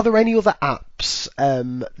are there any other apps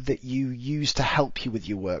that you use to help you with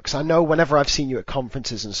your work? Because I know whenever I've seen you at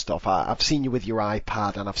conferences and stuff, I've seen you with your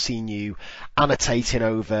iPad, and I've seen you annotating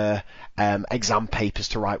over exam papers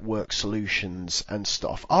to write work solutions and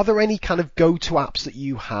stuff. Are there any kind of go-to apps that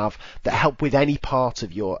you have that help with any part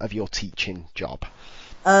of your teaching job?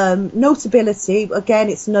 Notability, again,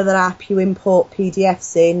 it's another app. You import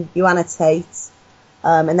PDFs in, you annotate,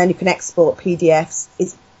 and then you can export PDFs.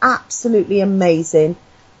 It's absolutely amazing.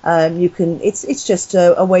 It's just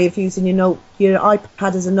a way of using your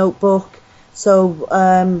iPad as a notebook. So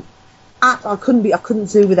I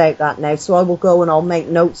couldn't do without that now. So I will go and I'll make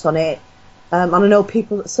notes on it. And I know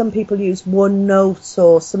some people use OneNote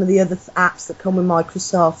or some of the other apps that come with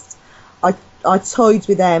Microsoft. I toyed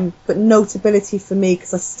with them, but Notability for me,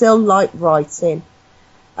 because I still like writing.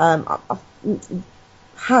 Typed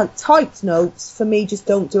notes for me just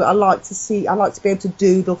don't do it. I like to be able to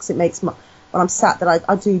doodle, because it makes when I'm sat there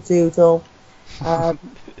I do doodle. Trying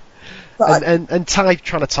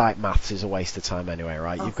to type maths is a waste of time anyway,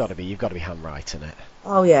 right? You've got to be handwriting it.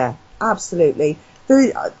 Oh yeah, absolutely.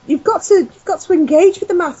 You've got to engage with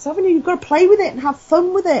the maths, haven't you? You've got to play with it and have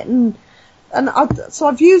fun with it, so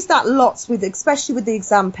I've used that lots especially with the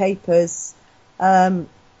exam papers.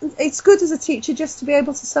 It's good as a teacher just to be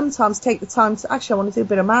able to sometimes take the time to, actually, I want to do a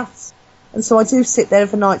bit of maths. And so I do sit there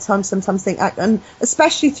over night time sometimes and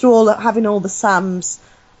especially through having all the SAMs,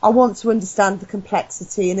 I want to understand the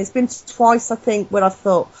complexity. And there's been twice, I think, where I've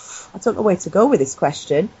thought, I don't know where to go with this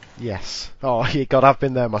question. Yes. Oh, God, I've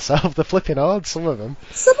been there myself. They're flipping hard, some of them.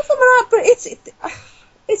 Some of them are hard, but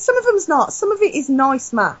Some of them's not. Some of it is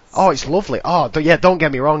nice maths. Oh, it's lovely. Oh, yeah, don't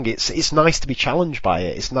get me wrong. It's nice to be challenged by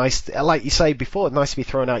it. It's nice, like you say before, it's nice to be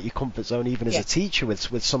thrown out your comfort zone, even as a teacher,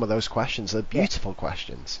 with some of those questions. They're beautiful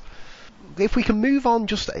questions. If we can move on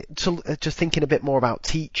just thinking a bit more about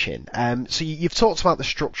teaching. So you've talked about the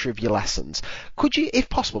structure of your lessons. Could you, if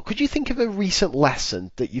possible, could you think of a recent lesson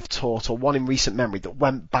that you've taught, or one in recent memory that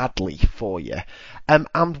went badly for you? And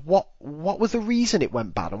what was the reason it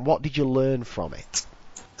went bad, and what did you learn from it?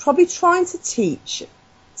 Probably trying to teach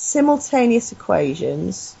simultaneous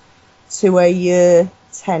equations to a year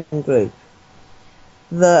 10 group.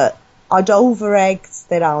 That I'd over-egged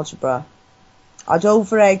their algebra. I'd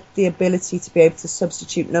over-egged the ability to be able to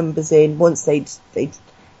substitute numbers in once they'd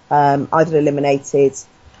either eliminated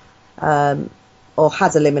or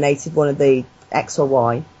had eliminated one of the X or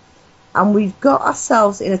Y. And we've got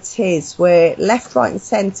ourselves in a tiz where left, right and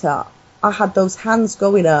centre, I had those hands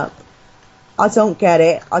going up. I don't get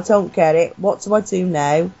it. I don't get it. What do I do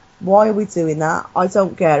now? Why are we doing that? I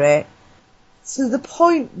don't get it. To the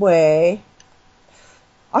point where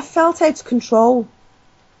I felt out of control.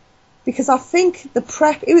 Because I think it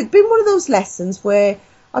had been one of those lessons where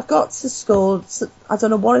I'd got to school, I don't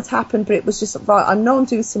know what had happened, but it was just, right, I know I'm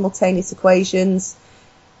doing simultaneous equations.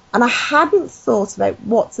 And I hadn't thought about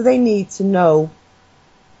what do they need to know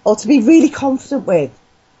or to be really confident with.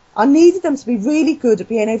 I needed them to be really good at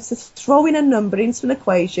being able to throw in a number into an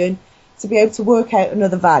equation to be able to work out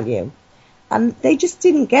another value. And they just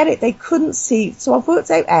didn't get it. They couldn't see. So I've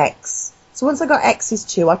worked out X. So once I got X is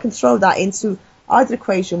 2, I can throw that into either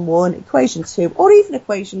equation 1, equation 2, or even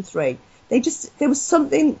equation 3. There was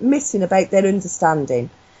something missing about their understanding.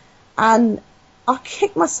 And I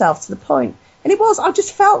kicked myself to the point. And I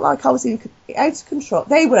just felt like I was out of control.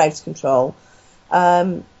 They were out of control.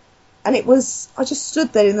 And I just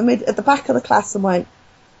stood there at the back of the class and went,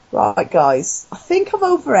 right, guys, I think I've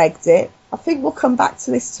over-egged it. I think we'll come back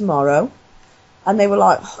to this tomorrow. And they were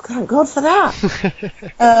like, oh, thank God for that.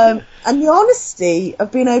 And the honesty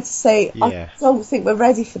of being able to say, I don't think we're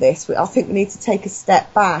ready for this. I think we need to take a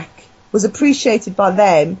step back was appreciated by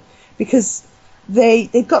them, because they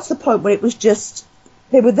got to the point where it was just,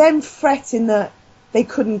 they were then fretting that they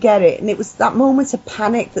couldn't get it. And it was that moment of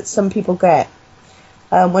panic that some people get.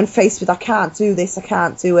 When faced with, I can't do this, I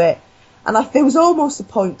can't do it. And there was almost a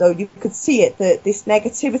point, though, you could see it, that this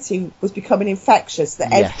negativity was becoming infectious,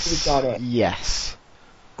 that everybody got it. Yes.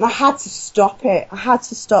 And I had to stop it. I had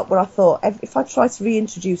to stop where I thought, if I try to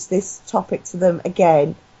reintroduce this topic to them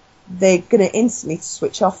again, they're going to instantly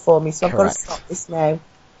switch off for me. So I've got to stop this now.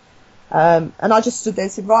 And I just stood there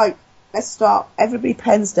and said, right, let's start. Everybody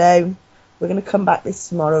pens down. We're going to come back this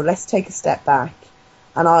tomorrow. Let's take a step back.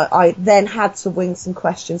 And I then had to wing some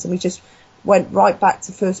questions, and we just went right back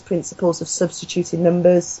to first principles of substituting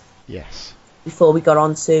numbers. Yes. Before we got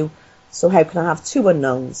on to, so how can I have 2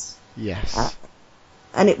 unknowns? Yes.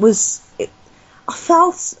 And I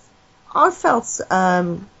felt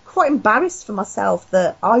quite embarrassed for myself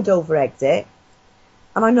that I'd over-egged it.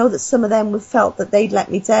 And I know that some of them felt that they'd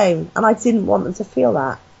let me down, and I didn't want them to feel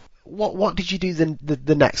that. What did you do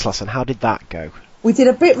the next lesson? How did that go? We did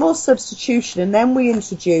a bit more substitution, and then we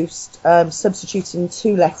introduced substituting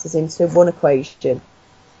 2 letters into one equation.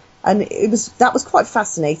 And that was quite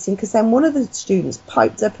fascinating, because then one of the students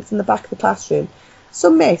piped up from the back of the classroom,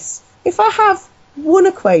 so miss, if I have one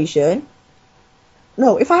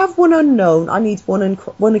unknown, I need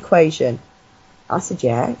one equation. I said,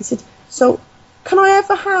 yeah. He said, so can I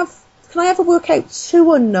ever work out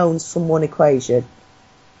 2 unknowns from one equation?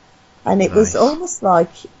 And it was almost like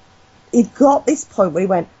it got this point where he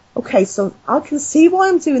went, okay, so I can see why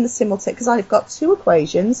I'm doing the simultaneous, because I've got 2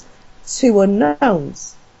 equations, 2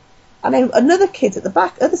 unknowns. And then another kid at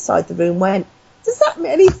the other side of the room went, does that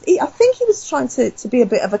mean, and I think he was trying to be a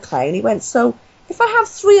bit of a clown. He went, so if I have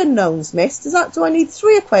 3 unknowns, miss, do I need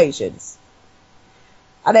 3 equations?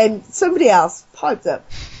 And then somebody else piped up,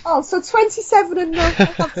 oh, so 27 unknowns, I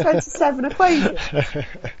have 27 equations.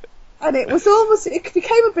 And it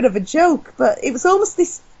became a bit of a joke, but it was almost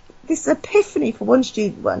this epiphany for one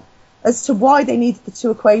student as to why they needed the 2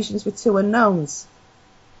 equations with 2 unknowns.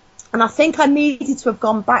 And I think I needed to have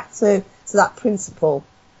gone back to that principle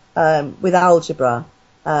with algebra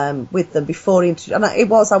with them before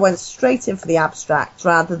I went straight in for the abstract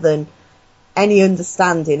rather than any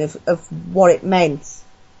understanding of what it meant,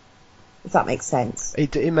 if that makes sense.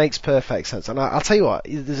 It makes perfect sense. And I'll tell you what,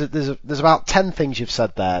 there's about 10 things you've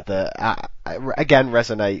said there that again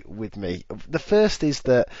resonate with me. The first is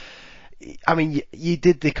that I mean, you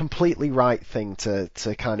did the completely right thing to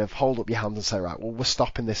kind of hold up your hand and say, right, well, we're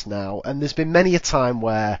stopping this now. And there's been many a time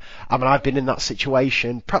where, I mean, I've been in that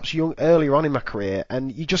situation, perhaps earlier on in my career,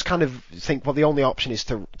 and you just kind of think, well, the only option is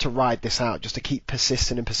to ride this out, just to keep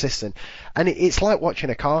persisting and persisting. And it's like watching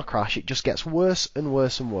a car crash. It just gets worse and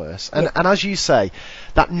worse and worse. And as you say,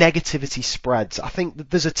 that negativity spreads. I think that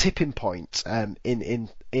there's a tipping point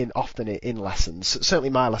often in lessons, certainly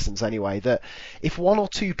my lessons anyway, that if one or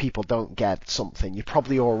two people don't get something, you're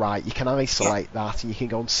probably all right. You can isolate that and you can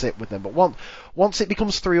go and sit with them. But once it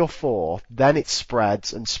becomes 3 or 4, then it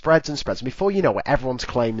spreads and spreads and spreads. And before you know it, everyone's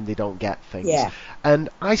claiming they don't get things. Yeah. And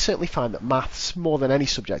I certainly find that maths, more than any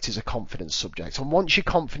subject, is a confidence subject. And once your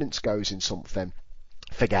confidence goes in something,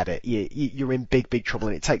 forget it. You're in big trouble,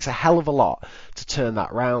 and it takes a hell of a lot to turn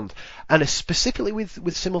that round. And specifically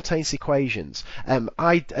with simultaneous equations,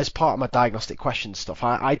 I, as part of my diagnostic question stuff,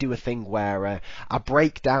 I do a thing where I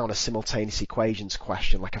break down a simultaneous equations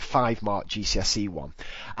question, like a 5-mark GCSE one,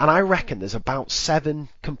 and I reckon there's about 7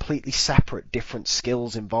 completely separate different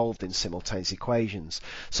skills involved in simultaneous equations.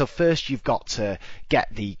 So first you've got to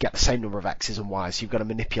get the same number of x's and y's. So you've got to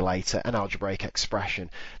manipulate an algebraic expression.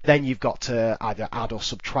 Then you've got to either add or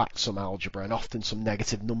subtract some algebra, and often some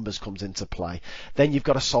negative numbers comes into play. Then you've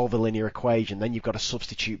got to solve a linear equation. Then you've got to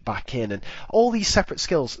substitute back in, and all these separate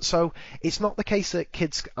skills. So it's not the case that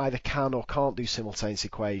kids either can or can't do simultaneous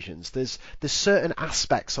equations. There's certain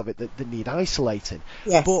aspects of it that need isolating.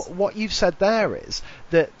 Yes. But what you've said there is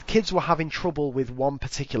that kids were having trouble with one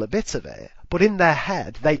particular bit of it, but in their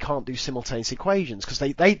head they can't do simultaneous equations because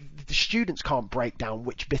the students can't break down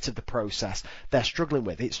which bit of the process they're struggling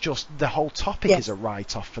with. It's just the whole topic is a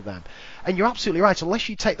write-off for them. And you're absolutely right. Unless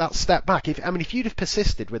you take that step back, if you'd have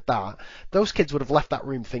persisted with that, those kids would have left that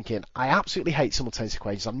room thinking, I absolutely hate simultaneous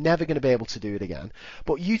equations. I'm never going to be able to do it again.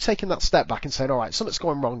 But you taking that step back and saying, all right, something's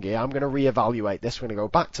going wrong here. I'm going to reevaluate this. We're going to go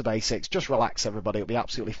back to basics. Just relax, everybody. It'll be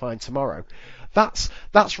absolutely fine tomorrow. That's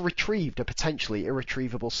retrieved a potentially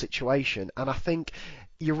irretrievable situation. And I think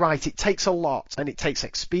you're right, it takes a lot, and it takes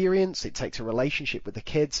experience, it takes a relationship with the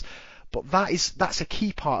kids, but that's a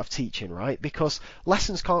key part of teaching, right? Because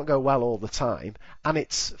lessons can't go well all the time, and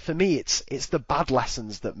for me it's the bad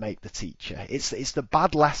lessons that make the teacher. It's the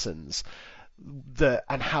bad lessons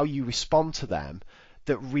and how you respond to them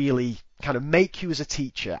that really kind of make you as a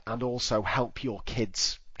teacher and also help your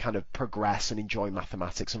kids kind of progress and enjoy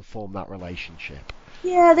mathematics and form that relationship.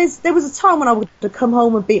 Yeah, there was a time when I would have come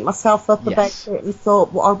home and beat myself up about it and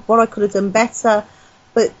thought what I could have done better.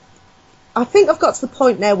 But I think I've got to the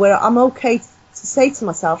point now where I'm okay to say to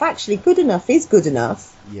myself, actually, good enough is good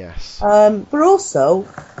enough. Yes. But also,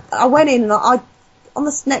 I went in and on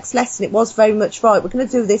this next lesson, it was very much, right, we're going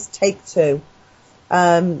to do this take 2.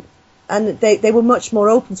 And they were much more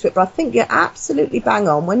open to it. But I think you're absolutely bang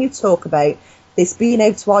on when you talk about this being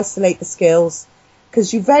able to isolate the skills,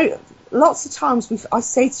 because lots of times I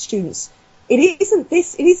say to students, it isn't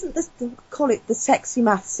the call it the sexy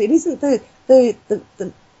maths. It isn't the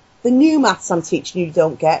new maths I'm teaching you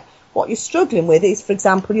don't get. What you're struggling with is, for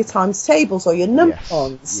example, your times tables or your number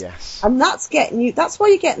bonds. Yes. And that's why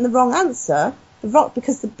you're getting the wrong answer.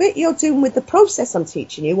 Because the bit you're doing with the process I'm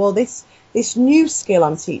teaching you, or this new skill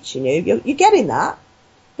I'm teaching you, you're getting that.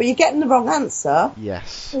 But you're getting the wrong answer.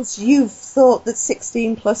 Yes. Because you've thought that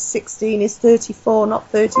 16 plus 16 is 34, not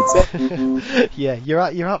 32. Yeah, you're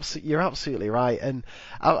absolutely right. And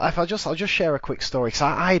I'll just share a quick story, because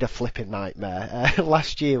I had a flipping nightmare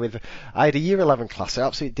last year. I had a year 11 class, an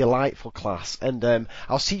absolutely delightful class, and I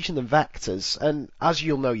was teaching them vectors. And as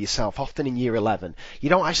you'll know yourself, often in year 11 you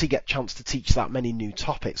don't actually get a chance to teach that many new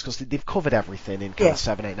topics because they've covered everything in kind of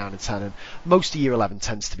 7, 8, 9 and 10, and most of year 11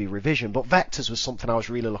 tends to be revision. But vectors was something I was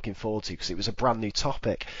really looking forward to because it was a brand new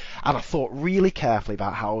topic, and I thought really carefully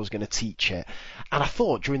about how I was going to teach it. And I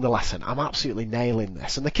thought during the lesson, I'm absolutely nailing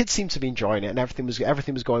this, and the kids seemed to be enjoying it, and everything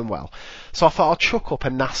was going well. So I thought I'll chuck up a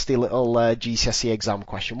nasty little GCSE exam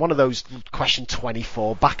question, one of those question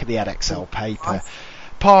 24 back of the Edexcel paper.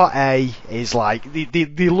 Part A is like, they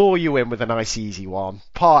lure you in with a nice easy one.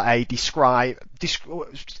 Part A, describe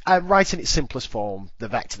write in its simplest form the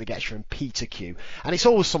vector that gets you from P to Q. And it's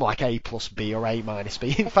always something like A plus B or A minus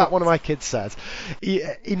B. In fact, one of my kids says he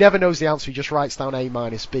never knows the answer, he just writes down A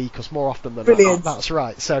minus B, because more often than not, that's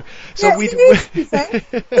right. So it's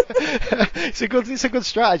a good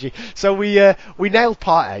strategy. So we nailed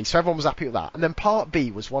Part A, so everyone was happy with that. And then Part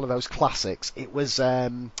B was one of those classics. It was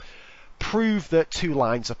prove that 2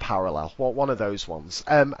 lines are parallel. Well, one of those ones.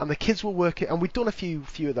 And the kids were working, and we'd done a few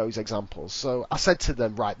of those examples. So I said to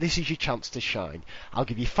them, right, this is your chance to shine. I'll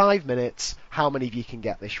give you 5 minutes. How many of you can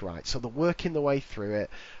get this right? So they're working their way through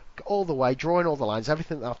it. all the way, drawing all the lines,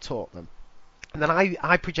 everything that I've taught them. And then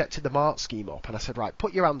I projected the mark scheme up, and I said, right,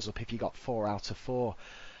 put your hands up if you got 4 out of 4.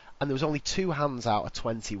 And there was only 2 hands out of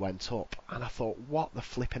 20 went up. And I thought, what the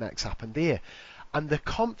flipping X happened here? And the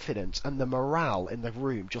confidence and the morale in the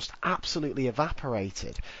room just absolutely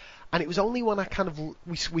evaporated. And it was only when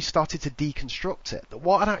we started to deconstruct it that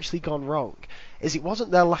what had actually gone wrong is it wasn't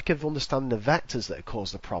their lack of understanding of vectors that had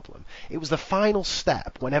caused the problem. It was the final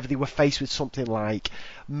step whenever they were faced with something like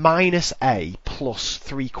minus a plus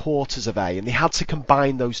 3/4 of a, and they had to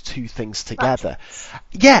combine those two things together.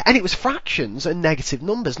 Yeah, and it was fractions and negative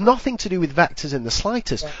numbers, nothing to do with vectors in the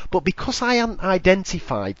slightest. Yeah. But because I hadn't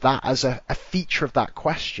identified that as a feature of that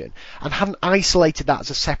question and hadn't isolated that as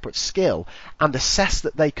a separate skill and assessed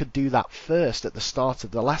that they could do that first at the start of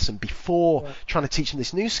the lesson before trying to teach them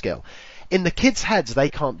this new skill, in the kids' heads they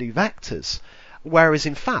can't do vectors, whereas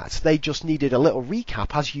in fact they just needed a little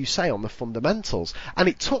recap, as you say, on the fundamentals. And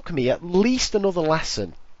it took me at least another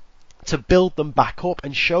lesson to build them back up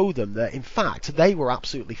and show them that in fact they were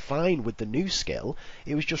absolutely fine with the new skill.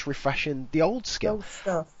 It was just refreshing the old skill. Old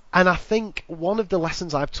stuff. And I think one of the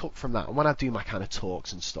lessons I've took from that, and when I do my kind of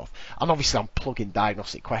talks and stuff, and obviously I'm plugging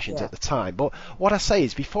diagnostic questions at the time, but what I say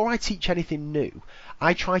is before I teach anything new,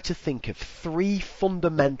 I try to think of 3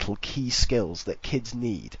 fundamental key skills that kids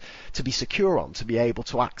need to be secure on, to be able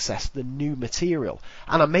to access the new material.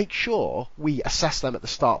 And I make sure we assess them at the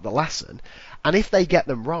start of the lesson. And if they get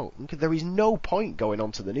them wrong, there is no point going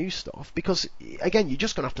on to the new stuff because, again, you're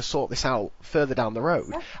just going to have to sort this out further down the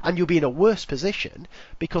road. And you'll be in a worse position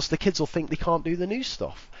because the kids will think they can't do the new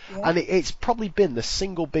stuff. Yeah. And it's probably been the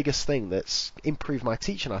single biggest thing that's improved my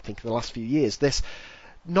teaching, I think, in the last few years. This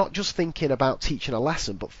not just thinking about teaching a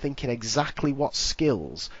lesson, but thinking exactly what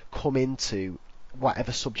skills come into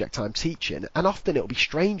whatever subject I'm teaching, and often it'll be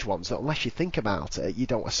strange ones that unless you think about it you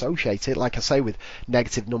don't associate it, like I say with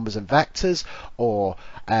negative numbers and vectors, or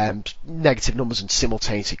negative numbers and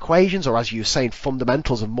simultaneous equations, or as you were saying,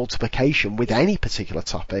 fundamentals of multiplication with any particular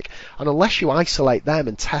topic. And unless you isolate them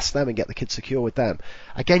and test them and get the kids secure with them,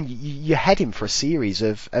 again you're heading for a series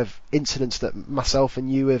of incidents that myself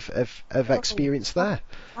and you have experienced there.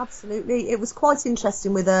 Absolutely. It was quite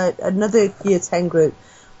interesting with another year 10 group.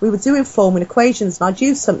 We were doing forming equations, and I'd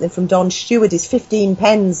used something from Don Stewart, his 15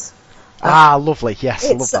 pens. Lovely, yes,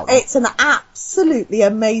 I love that one. It's an absolutely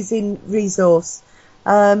amazing resource.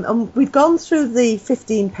 And we'd gone through the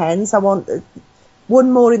 15 pens. I want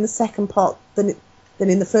one more in the second part than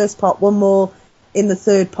in the first part, one more in the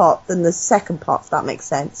third part than the second part, if that makes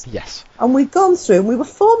sense. Yes. And we'd gone through, and we were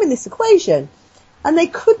forming this equation, and they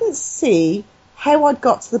couldn't see how I'd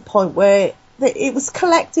got to the point where it was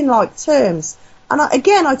collecting like terms. And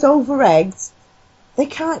I'd over-egged. They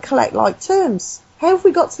can't collect like terms. How have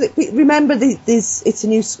we got to remember, it's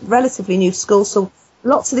a relatively new school, so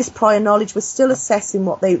lots of this prior knowledge, we're still assessing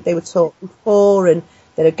what they were taught before, and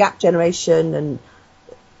they're a gap generation, and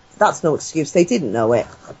that's no excuse. They didn't know it.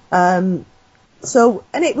 And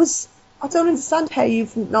it was, I don't understand how you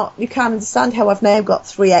can't understand how I've now got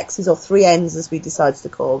 3 X's or 3 N's, as we decided to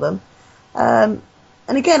call them. And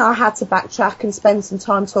again, I had to backtrack and spend some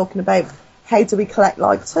time talking about how do we collect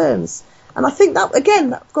like terms. And I think that,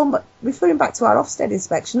 again, referring back to our Ofsted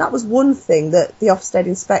inspection, that was one thing that the Ofsted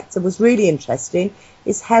inspector was really interested in,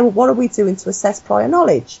 is what are we doing to assess prior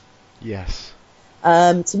knowledge? Yes.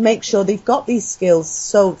 To make sure they've got these skills.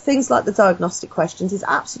 So things like the diagnostic questions is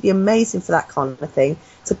absolutely amazing for that kind of thing,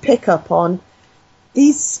 to pick up on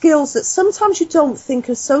these skills that sometimes you don't think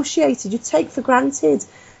are associated, you take for granted.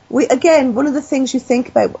 One of the things you think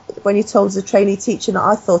about when you're told as a trainee teacher, and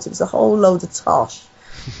I thought it was a whole load of tosh,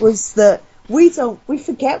 was that we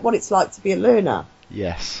forget what it's like to be a learner.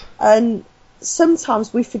 Yes. And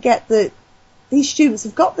sometimes we forget that these students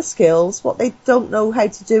have got the skills. What they don't know how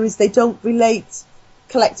to do is they don't relate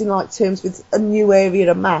collecting like terms with a new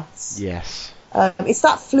area of maths. Yes. It's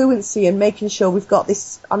that fluency and making sure we've got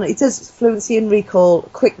this. It does fluency and recall,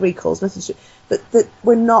 quick recalls, but that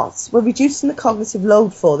we're reducing the cognitive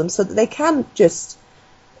load for them so that they can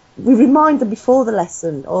we remind them before the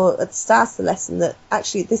lesson or at the start of the lesson that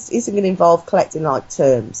actually this isn't going to involve collecting like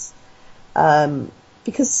terms,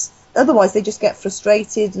 because otherwise they just get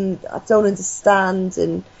frustrated and I don't understand,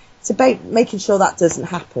 and it's about making sure that doesn't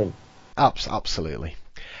happen. Absolutely.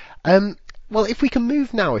 Well, if we can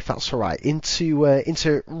move now, if that's all right,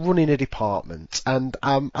 into running a department, and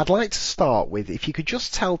I'd like to start with, if you could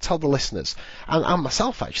just tell the listeners and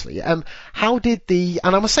myself actually, how did and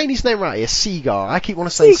I'm saying his name right here, Seagar. I keep wanting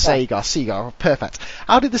to say Seagar, perfect.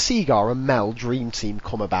 How did the Seagar and Mel Dream Team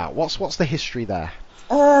come about? What's the history there?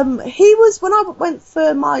 He was, when I went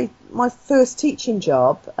for my first teaching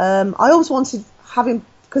job. I always wanted, having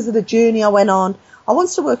because of the journey I went on. I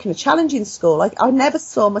wanted to work in a challenging school. Like, I never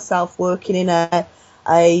saw myself working in a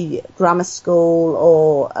grammar school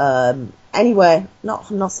or anywhere.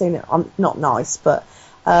 I'm not saying it, I'm not nice, but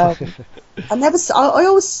I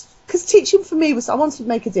always, because teaching for me was, I wanted to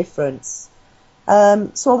make a difference.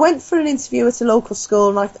 So I went for an interview at a local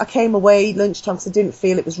school, and I came away lunchtime because I didn't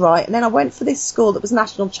feel it was right. And then I went for this school that was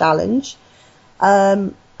National Challenge.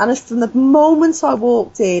 And from the moment I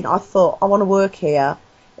walked in, I thought, I want to work here.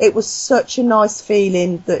 It was such a nice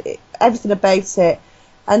feeling, everything about it.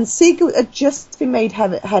 And Sega had just been made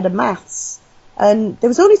head of maths. And there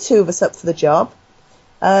was only 2 of us up for the job.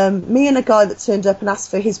 Me and a guy that turned up and asked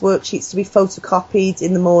for his worksheets to be photocopied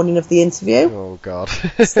in the morning of the interview. Oh, God.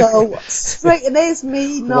 So, straight, and there's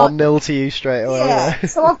me. 1-0 to you straight away. Yeah,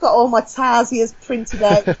 so I've got all my Tazias printed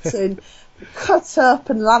out and cut up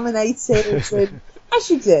and laminated, and, as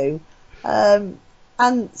you do.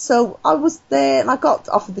 And so I was there, and I got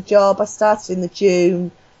offered the job. I started in the June,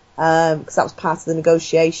 because that was part of the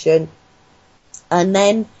negotiation. And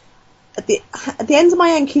then at the end of my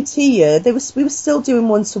NQT year, we were still doing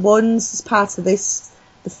one-to-ones as part of the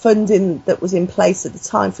funding that was in place at the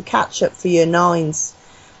time for catch-up for year 9s.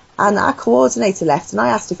 And our coordinator left, and I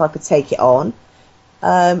asked if I could take it on.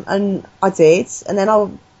 And I did. And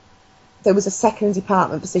then there was a second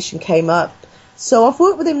department position came up. So I've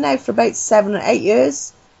worked with him now for about 7 or 8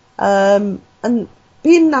 years. And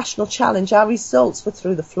being National Challenge, our results were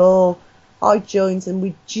through the floor. I joined and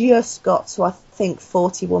we just got to, I think,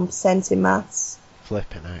 41% in maths.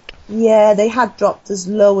 Flipping heck. Yeah, they had dropped as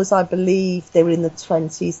low as, I believe, they were in the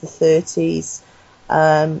 20s, the 30s.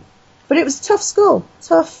 But it was a tough school,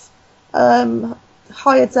 tough. Higher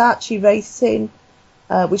Darchi rating,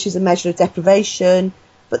 which is a measure of deprivation.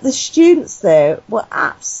 But the students there were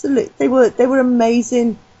they were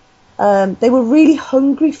amazing. They were really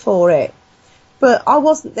hungry for it. But I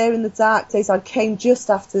wasn't there in the dark days. I came just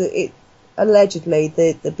after it. Allegedly,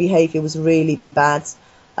 the behaviour was really bad.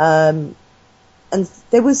 And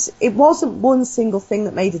it wasn't one single thing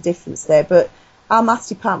that made a difference there. But our maths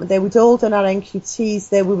department there, we'd all done our NQTs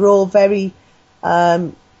there. We were all very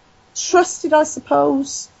trusted, I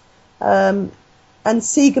suppose. And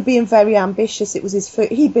Sega being very ambitious, it was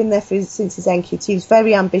he'd been there since his NQT. He was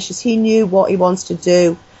very ambitious. He knew what he wanted to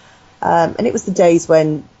do. And it was the days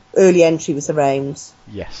when early entry was around.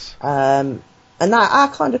 Yes. And our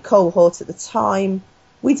kind of cohort at the time,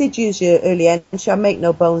 we did use your early entry. I make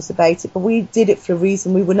no bones about it, but we did it for a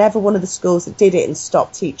reason. We were never one of the schools that did it and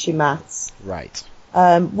stopped teaching maths. Right.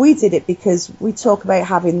 We did it because we talk about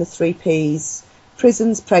having the 3 Ps: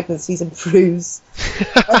 prisons, pregnancies, and proofs.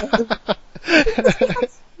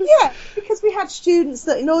 Because we had students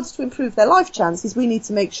that, in order to improve their life chances, we need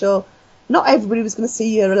to make sure not everybody was going to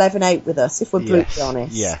see year 11 out with us, if we're brutally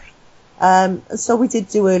honest. Yeah. And so we did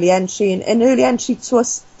do early entry, and early entry to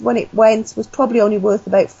us, when it went, was probably only worth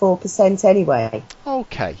about 4% anyway.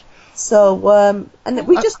 Okay. So, and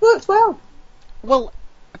we just worked well. Well,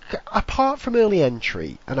 apart from early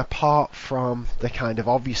entry, and apart from the kind of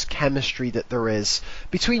obvious chemistry that there is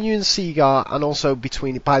between you and Seagar, and also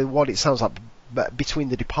by what it sounds like, between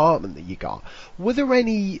the department that you got, were there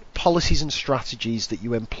any policies and strategies that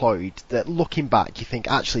you employed that, looking back, you think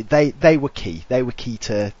actually they were key? They were key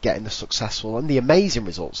to getting the successful and the amazing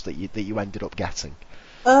results that you ended up getting.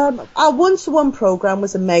 Our one-to-one program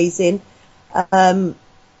was amazing. Not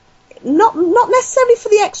necessarily for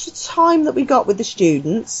the extra time that we got with the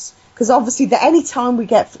students, because obviously any time we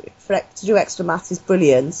get to do extra maths is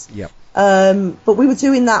brilliant. Yep. But we were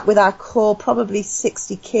doing that with our core, probably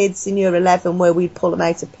 60 kids in year 11, where we'd pull them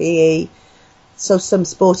out of PE. So some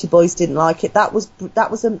sporty boys didn't like it. That was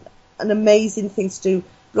an amazing thing to do.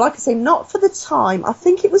 Like I say, not for the time. I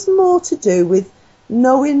think it was more to do with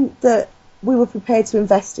knowing that we were prepared to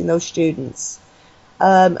invest in those students,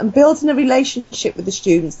 and building a relationship with the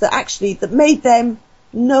students that made them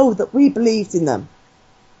know that we believed in them.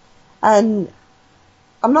 And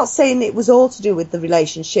I'm not saying it was all to do with the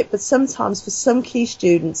relationship, but sometimes for some key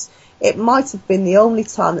students, it might have been the only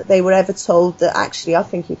time that they were ever told that actually, I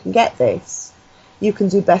think you can get this. You can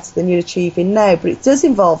do better than you're achieving now, but it does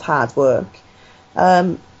involve hard work.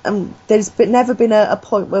 And there's never been a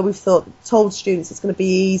point where we've told students it's going to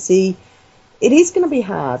be easy. It is going to be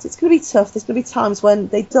hard. It's going to be tough. There's going to be times when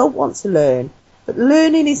they don't want to learn. But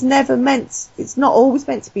learning is it's not always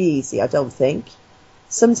meant to be easy, I don't think.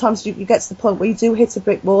 Sometimes you get to the point where you do hit a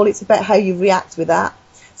brick wall. It's about how you react with that.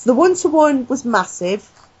 So the one-to-one was massive.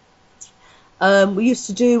 We used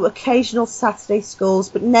to do occasional Saturday schools,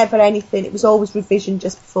 but never anything. It was always revision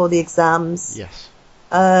just before the exams. Yes.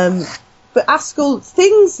 But our school,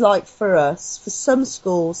 things like for some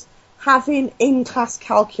schools, having in-class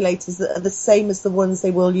calculators that are the same as the ones they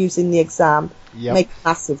will use in the exam make a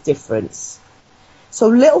massive difference.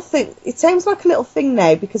 So it sounds like a little thing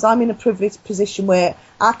now because I'm in a privileged position where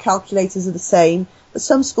our calculators are the same, but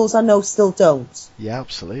some schools I know still don't. Yeah,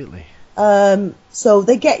 absolutely. So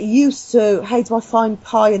they get used to, how do I find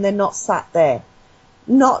pi, and they're not sat there.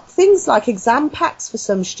 Not things like exam packs for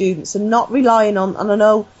some students and not relying on, and I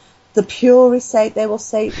know the purists out there will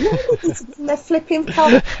say, no, they need to bring their flipping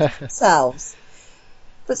calculators themselves.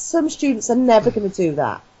 But some students are never going to do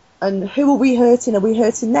that. And who are we hurting? Are we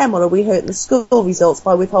hurting them, or are we hurting the school results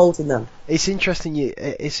by withholding them? It's interesting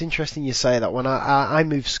you say that. When I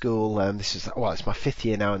moved school, it's my 5th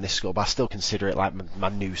year now in this school, but I still consider it like my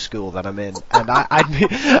new school that I'm in. And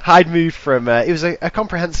I'd moved from it was a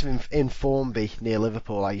comprehensive in Formby near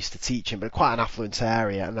Liverpool. I used to teach in, but quite an affluent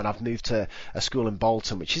area. And then I've moved to a school in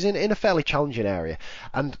Bolton, which is in a fairly challenging area.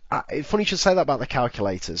 And it's funny you should say that about the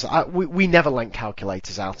calculators. We never lent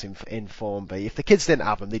calculators out in Formby. If the kids didn't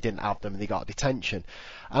have them, they didn't have them, and they got a detention.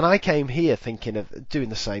 And I came here thinking of doing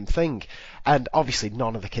the same thing. And obviously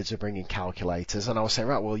none of the kids are bringing calculators. And I was saying,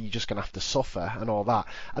 right, well, you're just going to have to suffer and all that.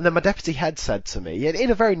 And then my deputy head said to me,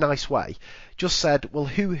 in a very nice way, just said, well,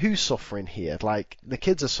 who's suffering here? Like, the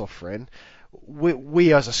kids are suffering.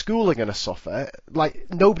 We as a school are going to suffer. Like,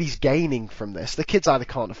 nobody's gaining from this. The kids either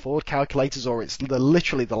can't afford calculators, or it's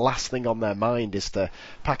literally the last thing on their mind is to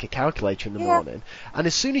pack a calculator in the morning. And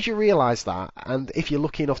as soon as you realise that, and if you're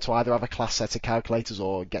lucky enough to either have a class set of calculators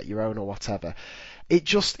or get your own or whatever, it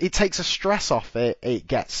takes a stress off it.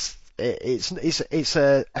 It's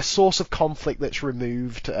a source of conflict that's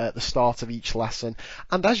removed at the start of each lesson,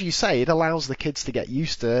 and as you say, it allows the kids to get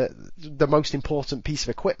used to the most important piece of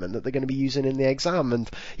equipment that they're going to be using in the exam. And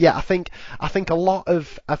yeah, I think in a lot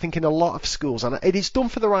of schools, and it is done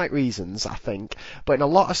for the right reasons, I think, but in a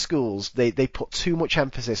lot of schools they put too much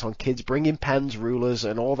emphasis on kids bringing pens, rulers,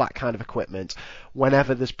 and all that kind of equipment,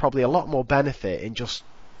 whenever there's probably a lot more benefit in just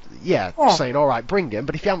saying, all right, bring them,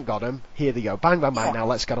 but if you haven't got them, here they go. Bang, bang, bang, now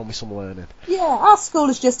let's get on with some learning. Yeah, our school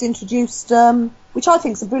has just introduced, which I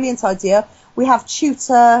think is a brilliant idea, we have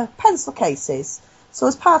tutor pencil cases. So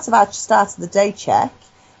as part of our start of the day check,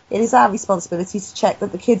 it is our responsibility to check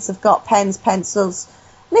that the kids have got pens, pencils,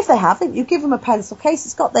 and if they haven't, you give them a pencil case,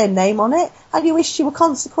 it's got their name on it, and you issue a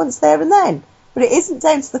consequence there and then. But it isn't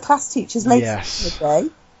down to the class teachers later in the day.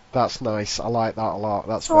 That's nice. I like that a lot.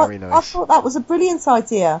 That's very nice. I thought that was a brilliant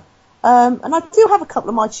idea. And I do have a couple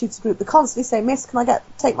of my tutor group that constantly say, Miss, can I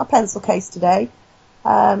take my pencil case today?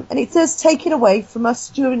 And it does take it away from us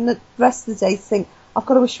during the rest of the day to think, I've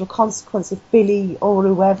got to issue a consequence if Billy or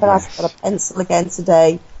whoever has got a pencil again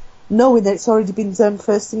today, knowing that it's already been done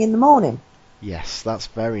first thing in the morning. Yes, that's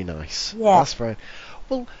very nice. Yeah. That's very...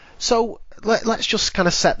 Well, so... Let's just kind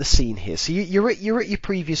of set the scene here. So you're at your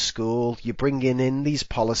previous school, you're bringing in these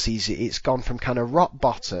policies, it's gone from kind of rock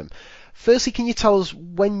bottom. Firstly, can you tell us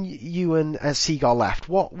when you and Seagull left,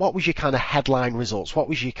 what was your kind of headline results? What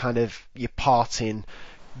was your kind of your parting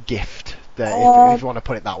gift, there, if you want to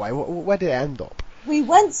put it that way? Where did it end up? We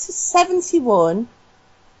went to 71,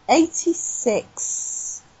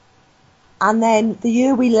 86, and then the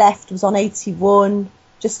year we left was on 81,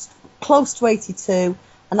 just close to 82.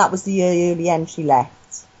 And that was the year early entry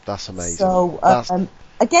left. That's amazing. So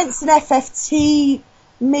against an FFT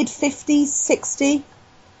mid-50s, 60,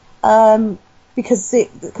 because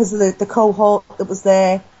of the cohort that was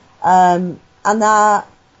there, and our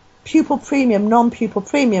pupil premium, non-pupil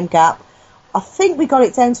premium gap, I think we got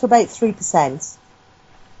it down to about 3%.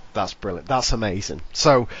 That's brilliant. That's amazing.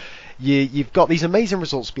 So you've got these amazing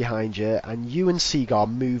results behind you, and you and Seagull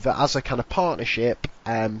move as a kind of partnership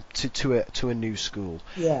to a new school.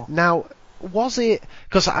 Yeah. Now, was it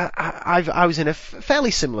because I was in a fairly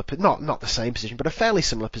similar, not the same position, but a fairly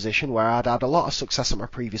similar position where I'd had a lot of success at my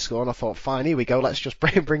previous school, and I thought, fine, here we go, let's just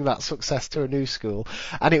bring that success to a new school.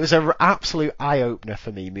 And it was an absolute eye opener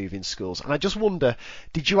for me moving schools. And I just wonder,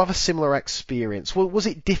 did you have a similar experience? Well, was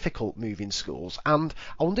it difficult moving schools? And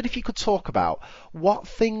I wondered if you could talk about what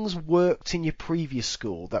things worked in your previous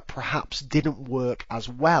school that perhaps didn't work as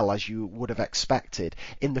well as you would have expected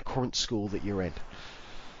in the current school that you're in.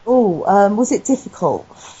 Was it difficult?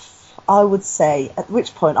 I would say, at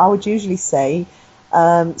which point I would usually say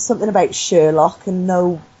something about Sherlock and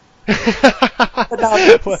no... But no,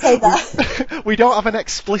 I don't say that. We don't have an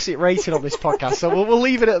explicit rating on this podcast, so we'll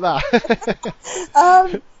leave it at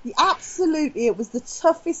that. Absolutely, it was the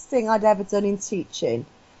toughest thing I'd ever done in teaching.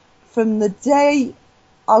 From the day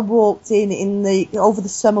I walked over the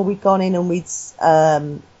summer we'd gone in and we'd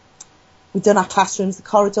done our classrooms, the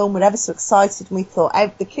corridor, and we're ever so excited, and we thought,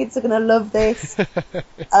 the kids are going to love this.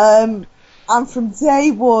 And from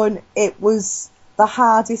day one, it was the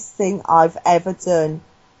hardest thing I've ever done.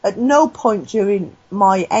 At no point during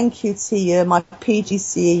my NQT year, my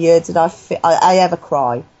PGCE year, did I ever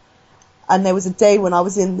cry. And there was a day when I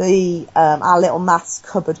was in the our little maths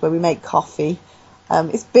cupboard where we make coffee.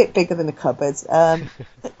 It's a bit bigger than a cupboard.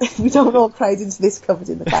 We don't all crowd into this cupboard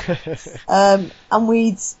in the back.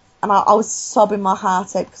 And I was sobbing my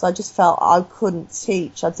heart out because I just felt I couldn't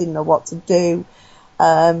teach. I didn't know what to do.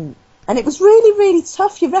 And it was really, really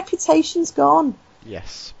tough. Your reputation's gone.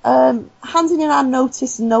 Yes. Handing in our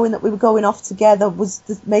notice and knowing that we were going off together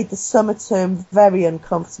made the summer term very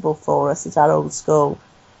uncomfortable for us at our old school.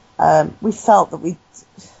 We felt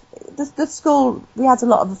that the school, we had a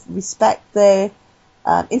lot of respect there.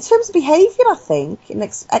 In terms of behaviour, I think, in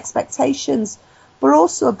expectations, but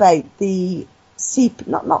also about the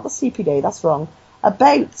not the CPD, that's wrong,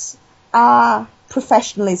 about our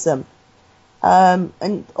professionalism.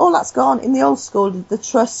 And all that's gone. In the old school, the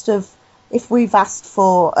trust of, if we've asked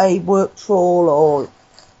for a work trawl or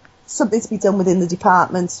something to be done within the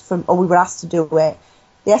department, or we were asked to do it,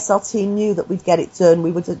 the SLT knew that we'd get it done.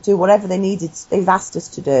 We would do whatever they've asked us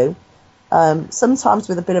to do. Sometimes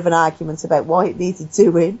with a bit of an argument about why it needed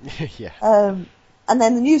doing. Yeah. And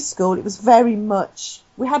then the new school, it was very much,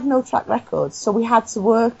 we had no track record, so we had to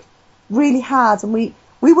work really hard, and we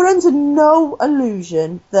were under no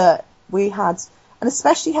illusion that we had, and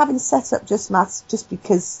especially having set up Just Maths, just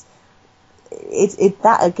because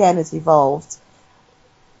that again has evolved.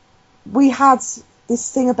 We had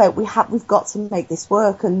this thing about we've got to make this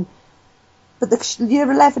work, but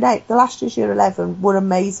the last year's year 11 were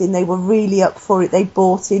amazing. They were really up for it. They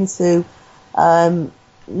bought into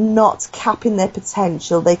not capping their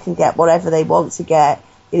potential. They can get whatever they want to get.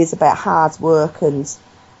 It is about hard work, and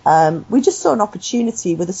we just saw an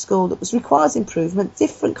opportunity with a school that requires improvement,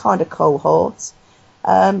 different kind of cohorts.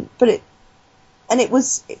 But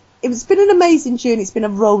it's been an amazing journey. It's been a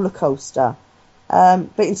roller coaster.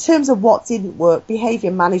 But in terms of what didn't work,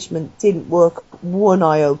 behaviour management didn't work one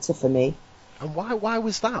iota for me. And why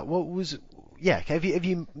was that? What was? Yeah, have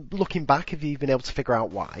you looking back, have you been able to figure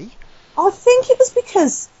out why? I think it was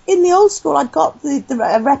because in the old school I'd got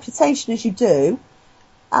the reputation as you do,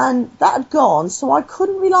 and that had gone, so I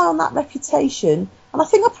couldn't rely on that reputation. And I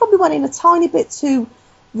think I probably went in a tiny bit too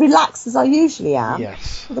relaxed, as I usually am.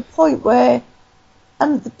 Yes. To the point where,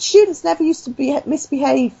 and the students never used to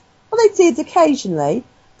misbehave. Well, they did occasionally,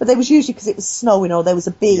 but they was usually because it was snowing or there was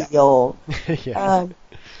a bee or. Yeah.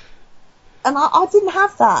 And I didn't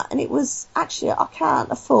have that, and it was actually, I can't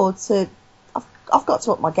afford to. I've got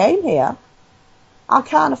to up my game here. I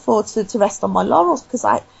can't afford to rest on my laurels, because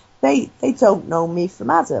they don't know me from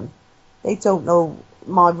Adam. They don't know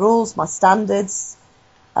my rules, my standards,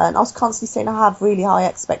 and I was constantly saying I have really high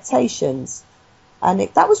expectations, and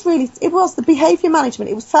it was the behaviour management.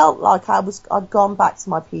 It felt like I'd gone back to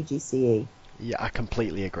my PGCE. Yeah, I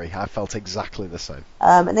completely agree. I felt exactly the same.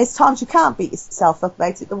 And there's times you can't beat yourself up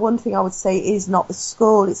about it. The one thing I would say is not the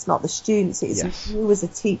school, it's not the students, it isn't you as a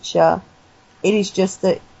teacher. It is just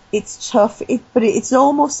that it's tough, but it's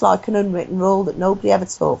almost like an unwritten rule that nobody ever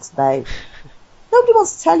talks about. Nobody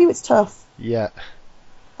wants to tell you it's tough. Yeah.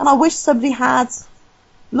 And I wish somebody had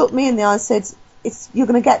looked me in the eye and said, you're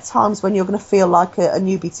going to get times when you're going to feel like a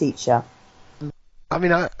newbie teacher. I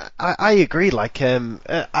mean, I agree. Like,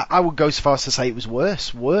 I would go so far as to say it was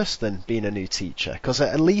worse than being a new teacher. Because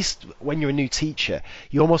at least when you're a new teacher,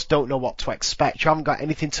 you almost don't know what to expect. You haven't got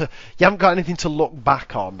anything to look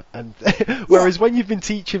back on. And whereas when you've been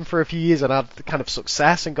teaching for a few years and had kind of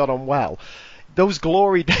success and got on well, those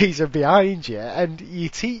glory days are behind you, and you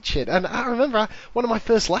teach it. And I remember one of my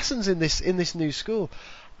first lessons in this new school,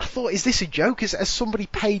 I thought, is this a joke? Has somebody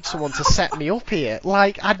paid someone to set me up here?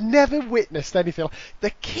 Like, I'd never witnessed anything. The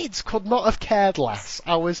kids could not have cared less.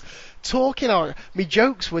 I was talking, my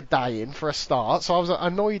jokes were dying for a start, so I was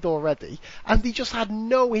annoyed already, and they just had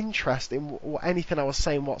no interest in anything I was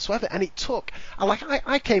saying whatsoever. And it took,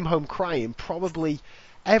 I came home crying probably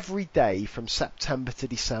every day from September to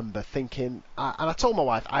December, thinking, and I told my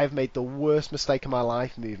wife, I have made the worst mistake of my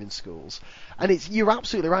life moving schools. And you're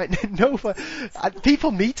absolutely right.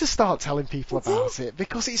 People need to start telling people about it,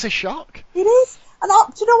 because it's a shock. It is. And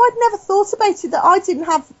do you know, I'd never thought about it, that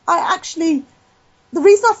the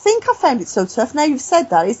reason I think I found it so tough, now you've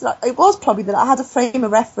said that, is that it was probably that I had a frame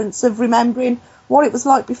of reference of remembering what it was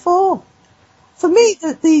like before. For me,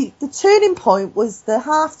 the turning point was the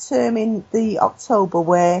half term in the October,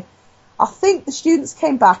 where I think the students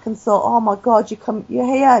came back and thought, oh my God, you're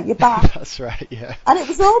here, you're back. That's right, yeah. And it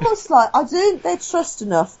was almost like, I don't, they trust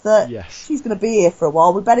enough that she's going to be here for a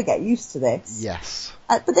while, we better get used to this. Yes.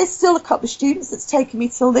 But there's still a couple of students that's taken me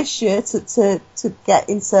till this year to get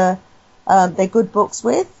into their good books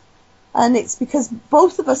with. And it's because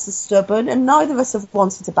both of us are stubborn and neither of us have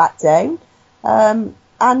wanted to back down.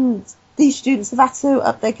 And these students have had to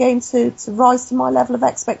up their game to rise to my level of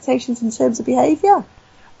expectations in terms of behaviour.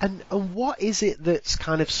 And what is it that's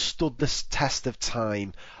kind of stood this test of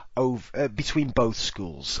time between both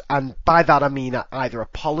schools? And by that I mean either a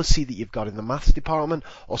policy that you've got in the maths department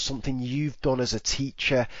or something you've done as a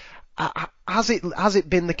teacher. Has it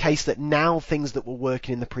been the case that now things that were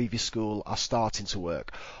working in the previous school are starting to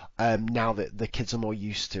work? Now that the kids are more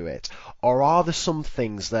used to it? Or are there some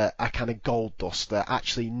things that are kind of gold dust that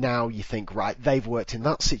actually now you think, right, they've worked in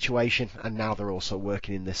that situation and now they're also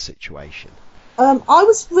working in this situation? I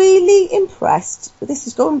was really impressed. This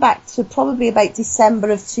is going back to probably about December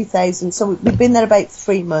of 2000, so we've been there about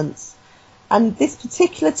 3 months. And this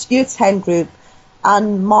particular Year 10 group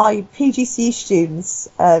and my PGCE students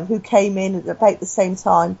who came in at about the same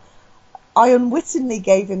time, I unwittingly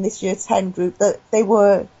gave him this Year 10 group that they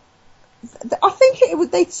were, I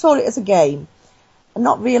think they saw it as a game and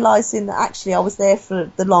not realising that actually I was there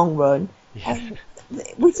for the long run. Yeah.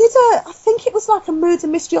 We did I think it was like a murder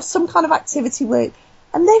mystery or some kind of activity where,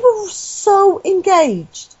 and they were so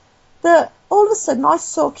engaged that all of a sudden I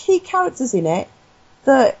saw key characters in it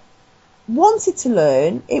that wanted to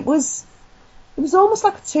learn. It was almost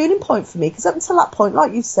like a turning point for me, because up until that point,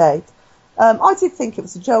 like you said, I did think it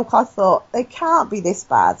was a joke. I thought they can't be this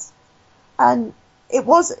bad, and it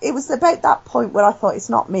was about that point where I thought it's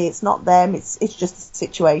not me, it's not them, it's just a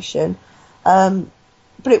situation. But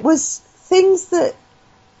it was things that,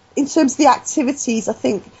 in terms of the activities, I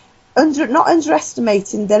think not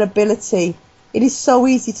underestimating their ability. It is so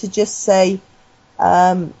easy to just say,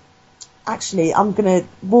 actually, I'm going to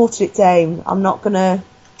water it down. I'm not going to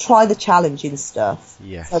try the challenging stuff.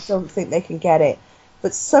 Yes. I don't think they can get it.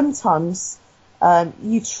 But sometimes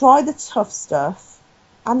you try the tough stuff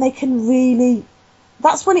and they can really,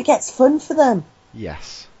 that's when it gets fun for them.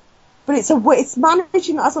 Yes. But it's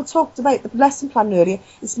managing, as I talked about the lesson plan earlier,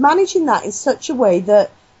 it's managing that in such a way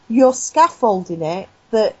that you're scaffolding it,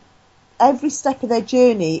 that every step of their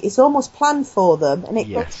journey is almost planned for them. And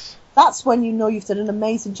that's when you know you've done an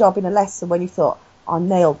amazing job in a lesson, when you thought, I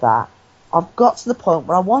nailed that. I've got to the point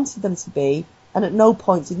where I wanted them to be, and at no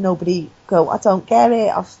point did nobody go, I don't get it,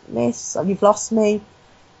 I've missed, you've lost me.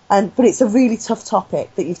 But it's a really tough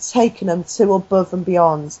topic that you've taken them to above and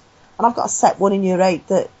beyond. And I've got a set one in Year 8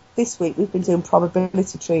 that this week we've been doing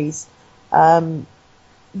probability trees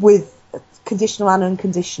with conditional and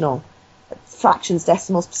unconditional, fractions,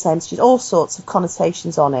 decimals, percentages, all sorts of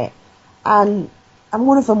connotations on it. And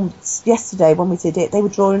one of them yesterday when we did it, they were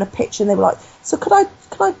drawing a picture and they were like, so could I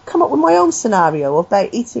come up with my own scenario about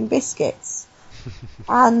eating biscuits?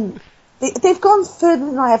 And they've gone further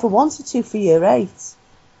than I ever wanted to for Year 8.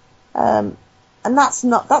 And that's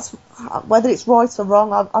whether it's right or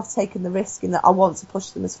wrong, I've taken the risk in that I want to push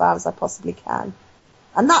them as far as I possibly can.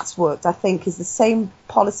 And that's worked, I think, is the same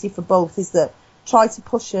policy for both, is that try to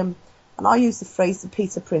push them, and I use the phrase the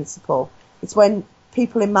Peter Principle. It's when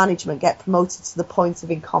people in management get promoted to the point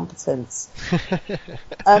of incompetence.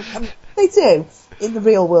 And they do in the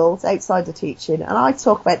real world, outside of teaching. And I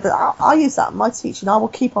talk about that. I use that in my teaching. I will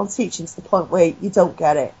keep on teaching to the point where you don't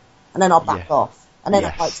get it, and then I'll back off, and then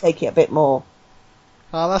I might take it a bit more.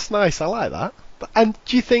 Oh, that's nice. I like that. And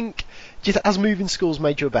do you think has moving schools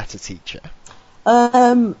made you a better teacher?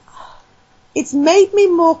 It's made me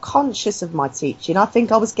more conscious of my teaching. I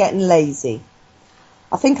think I was getting lazy.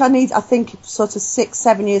 I think sort of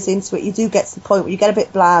 6-7 years into it, you do get to the point where you get a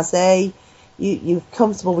bit blasé. You're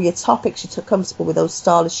comfortable with your topics. You're comfortable with those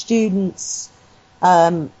style of students.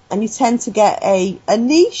 And you tend to get a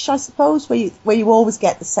niche, I suppose, where you always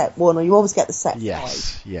get the set 1 or you always get the set 5.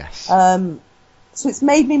 Yes. So it's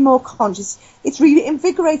made me more conscious. It's really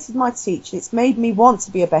invigorated my teaching. It's made me want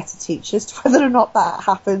to be a better teacher. As to whether or not that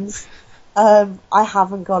happens, I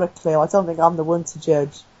haven't got a clue. I don't think I'm the one to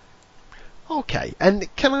judge. Okay,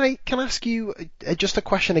 and can I ask you just a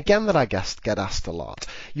question again that I guess get asked a lot?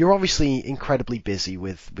 You're obviously incredibly busy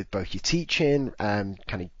with both your teaching, kind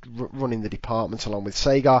of running the department along with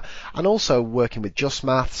Sagar, and also working with Just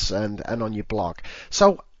Maths and on your blog.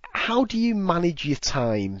 So how do you manage your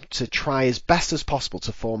time to try as best as possible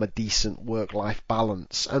to form a decent work-life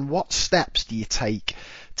balance? And what steps do you take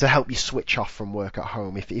to help you switch off from work at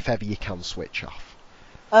home, if ever you can switch off?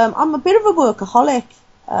 I'm a bit of a workaholic.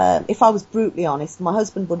 If I was brutally honest, my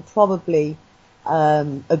husband would probably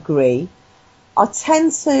agree. I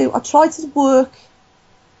try to work,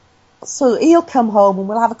 so he'll come home and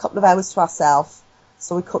we'll have a couple of hours to ourselves.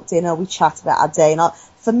 So we cook dinner, we chat about our day, and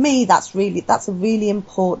for me that's a really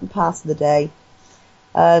important part of the day.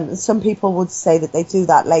 Some people would say that they do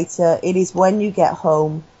that later. It is when you get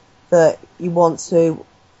home that you want to,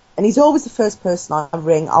 and he's always the first person I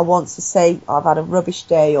ring. I want to say I've had a rubbish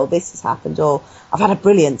day, or this has happened, or I've had a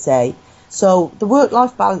brilliant day. So the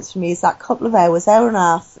work-life balance for me is that couple of hours, hour and a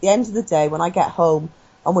half, at the end of the day when I get home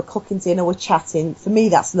and we're cooking dinner, we're chatting. For me,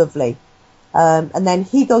 that's lovely. And then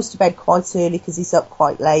he goes to bed quite early because he's up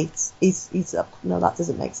quite late. He's up. No, that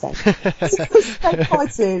doesn't make sense. He goes to bed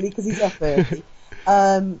quite early because he's up early.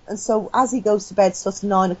 And so as he goes to bed, sort of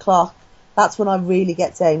 9 o'clock, that's when I really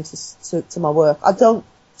get down to my work. I don't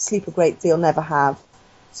sleep a great deal, never have.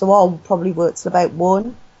 So I'll probably work till about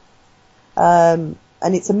 1.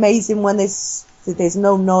 And it's amazing when there's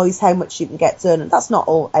no noise how much you can get done, and that's not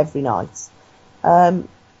all every night.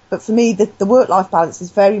 But for me, the work-life balance is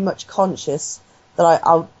very much conscious that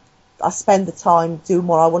I spend the time doing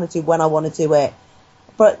what I want to do when I want to do it.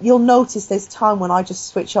 But you'll notice there's time when I just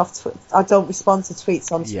switch off. I don't respond to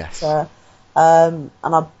tweets on Twitter, and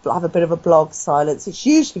I have a bit of a blog silence. It's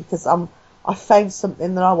usually because I found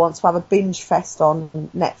something that I want to have a binge fest on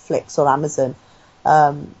Netflix or Amazon.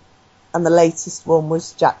 And the latest one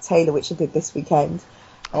was Jack Taylor, which I did this weekend.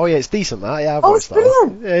 Oh yeah, it's decent that. Yeah, I've it's watched that.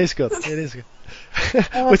 brilliant. Yeah, it's good. It is good.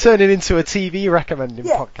 We're turning into a TV recommending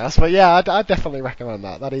podcast, but yeah, I'd definitely recommend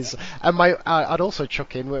that. That is, and I'd also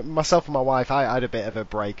chuck in myself and my wife. I had a bit of a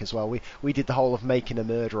break as well. We did the whole of Making a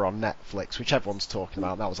Murderer on Netflix, which everyone's talking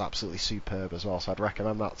about. That was absolutely superb as well. So I'd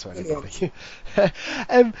recommend that to anybody.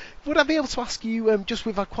 Would I be able to ask you? Just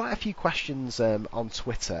we've had quite a few questions on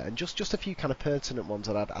Twitter, and just a few kind of pertinent ones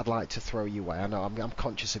that I'd like to throw your way. I know I'm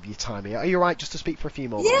conscious of your time here. Are you all right just to speak for a few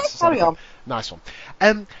more minutes? Yeah, carry on. Nice one.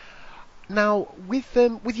 Now, with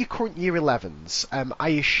your current year 11s, I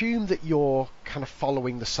assume that you're kind of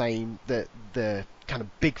following the kind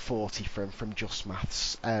of big 40 from Just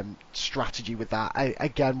Maths strategy with that,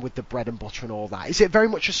 again with the bread and butter and all that. Is it very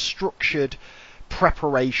much a structured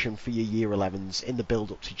preparation for your year 11s in the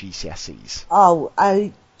build up to GCSEs? Oh,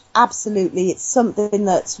 absolutely. It's something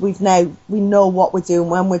that we know what we're doing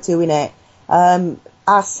when we're doing it.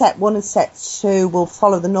 Our set 1 and set 2 will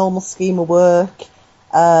follow the normal scheme of work.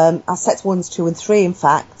 Our sets 1, 2 and 3, in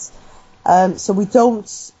fact. So we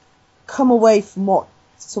don't come away from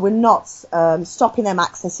so we're not stopping them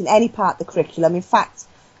accessing any part of the curriculum. In fact,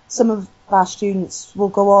 some of our students will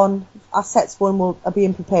go on, our sets 1 are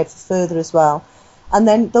being prepared for further as well. And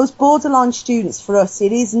then those borderline students, for us,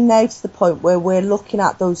 it is now to the point where we're looking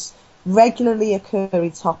at those regularly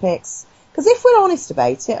occurring topics. Because if we're honest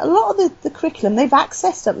about it, a lot of the curriculum they've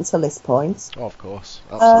accessed up until this point. Oh, of course,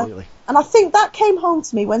 absolutely. And I think that came home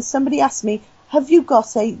to me when somebody asked me, have you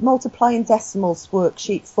got a multiplying decimals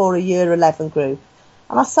worksheet for a year 11 group?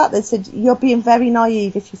 And I sat there and said, you're being very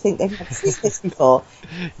naive if you think they've never seen this before.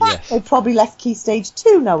 In fact, yes. They probably left Key Stage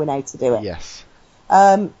 2 knowing how to do it. Yes.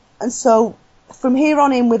 And so from here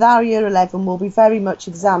on in with our year 11, we'll be very much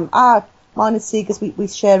mine and Seegers, we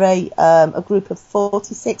share a group of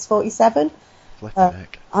 46, 47.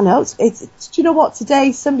 I know. It's. Do you know what?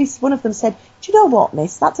 Today, one of them said, do you know what,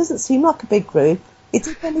 miss? That doesn't seem like a big group. It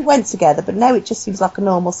did when we went together, but now it just seems like a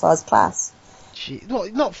normal-sized class. Gee,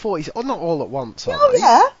 not 40, or not all at once, are Oh, they?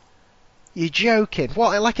 yeah. You're joking.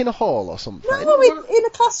 What, like in a hall or something? No, in a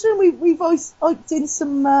classroom, we've always in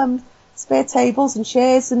some spare tables and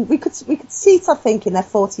chairs, and we could seat, I think, in there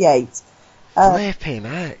 48. Flipping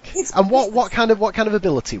heck. And what kind of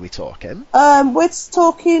ability are we talking? We're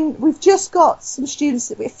talking, we've just got some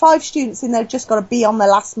students, 5 students in there, just got to be on their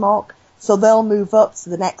last mock, so they'll move up to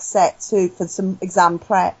the next set for some exam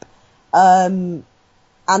prep. And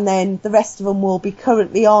then the rest of them will be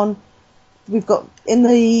currently on, there'll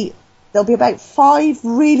be about 5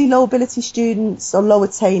 really low ability students, or low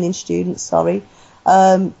attaining students,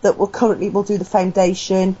 that will do the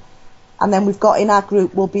foundation. And then we've got in our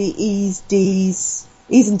group will be E's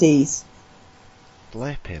and D's.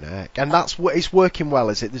 Flipping heck. And it's working well,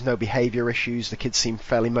 is it? There's no behaviour issues, the kids seem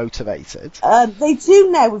fairly motivated? They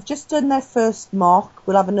do now. We've just done their first mock.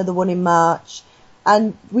 We'll have another one in March.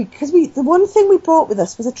 And the one thing we brought with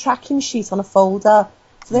us was a tracking sheet on a folder.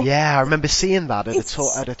 So yeah, I remember seeing that at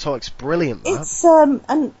a talk. It's brilliant, that. It's,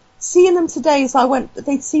 and seeing them today as I went,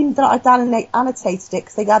 they'd seen that I'd annotated it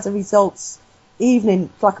because they had a results evening,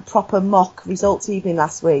 like a proper mock results evening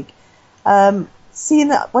last week. Seeing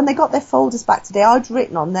that when they got their folders back today, I'd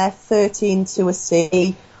written on there 13 to a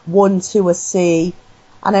C, 1 to a C,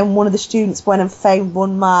 and then one of the students went and found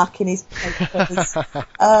 1 mark in his papers.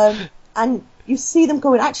 And you see them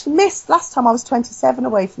going, actually, Miss, last time I was 27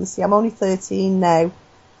 away from the sea, I'm only 13 now.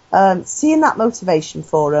 Seeing that motivation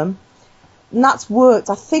for them, and that's worked.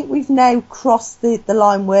 I think we've now crossed the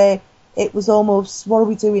line where it was almost, what are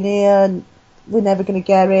we doing here, and we're never going to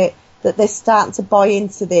get it, that they're starting to buy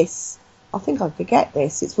into this. I think I could get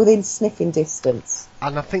this. It's within sniffing distance.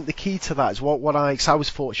 And I think the key to that is cause I was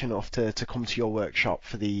fortunate enough to come to your workshop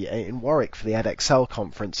in Warwick for the EdExcel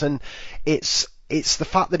conference, and it's the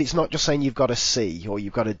fact that it's not just saying you've got a C or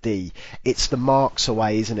you've got a D. It's the marks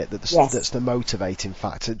away, isn't it? That's the motivating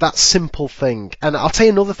factor. That simple thing. And I'll tell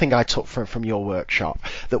you another thing I took from your workshop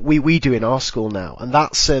that we do in our school now, and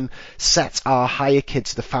that's set our higher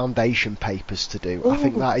kids the foundation papers to do. Ooh. I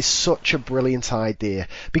think that is such a brilliant idea,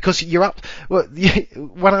 because when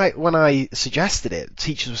I suggested it,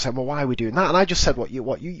 teachers were saying, well, why are we doing that? And I just said what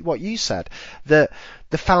you said, that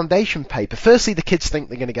the foundation paper, firstly, the kids think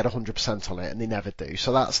they're going to get 100% on it, and they never do.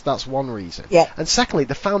 So that's one reason. Yeah. And secondly,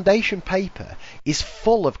 the foundation paper is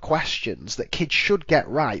full of questions that kids should get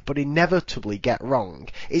right, but inevitably get wrong.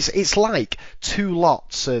 It's like 2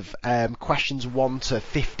 lots of questions 1 to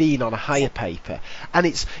 15 on a higher paper, and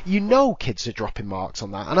kids are dropping marks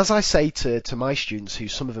on that. And as I say to my students, who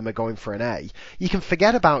some of them are going for an A, you can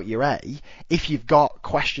forget about your A if you've got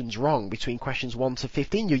questions wrong between questions 1 to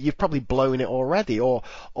 15. You've probably blown it already, or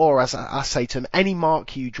as I say to them, any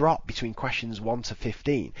mark you drop between questions 1 to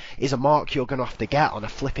 15 is a mark you're going to have to get on a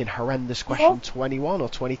flipping horrendous question 21 or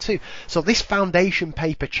 22. So this foundation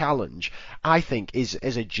paper challenge, I think, is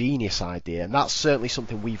a genius idea, and that's certainly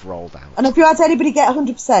something we've rolled out. And have you had anybody get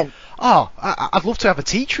 100%? Oh, I'd love to have a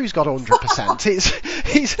teacher who's got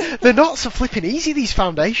 100%. They're not so flipping easy, these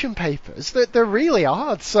foundation papers. They're really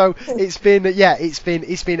hard. So it's been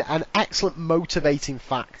an excellent motivating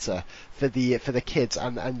factor for the kids,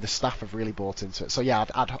 and the staff have really bought into it. So yeah,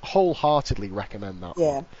 I'd wholeheartedly recommend that.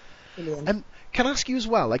 Yeah, brilliant. Can I ask you as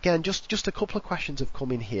well, again, just a couple of questions have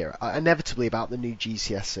come in here, inevitably about the new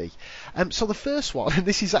GCSE. So the first one, and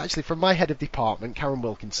this is actually from my head of department, Karen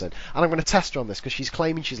Wilkinson, and I'm going to test her on this because she's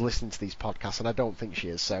claiming she's listening to these podcasts, and I don't think she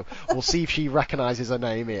is, so we'll see if she recognises her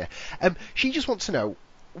name here. She just wants to know,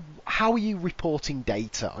 how are you reporting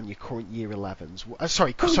data on your current year 11s?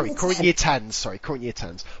 Current year 10s. Sorry, current year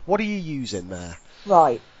 10s. What are you using there?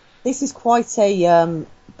 Right. This is quite a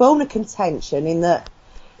bone of contention in that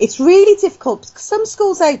it's really difficult. Some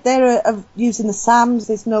schools out there are using the SAMs.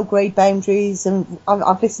 There's no grade boundaries, and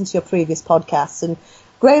I've listened to your previous podcasts, and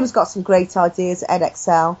Graham's got some great ideas at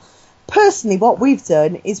EdExcel. Personally, what we've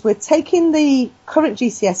done is we're taking the current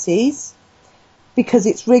GCSEs because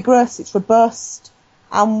it's rigorous, it's robust,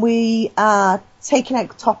 and we are taking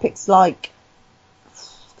out topics like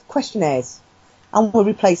questionnaires, and we're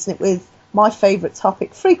replacing it with my favourite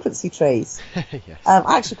topic, frequency trees. Yes.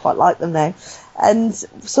 I actually quite like them now. And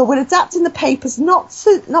so we're adapting the papers, not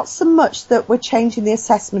so much that we're changing the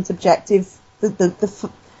assessment objective,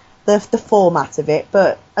 the format of it,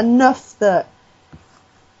 but enough that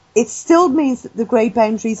it still means that the grade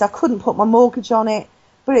boundaries, I couldn't put my mortgage on it,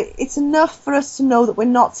 but it's enough for us to know that we're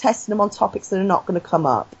not testing them on topics that are not going to come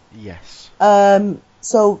up. Yes.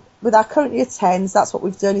 So with our current year 10s, that's what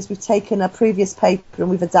we've done, is we've taken a previous paper and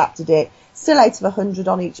we've adapted it, still out of 100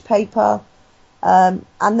 on each paper. And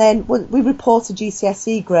then we report a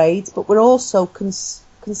GCSE grade, but we're also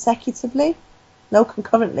concurrently,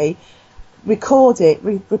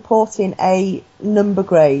 reporting a number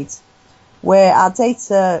grade, where our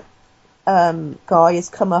data guy has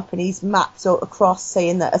come up and he's mapped across,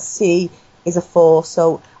 saying that a C is a 4.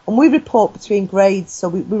 So, and we report between grades, so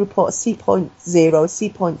we report a C.0, a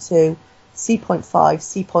C.2, C.5,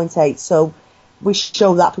 C.8. So we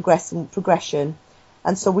show that progression.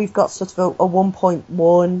 And so we've got sort of a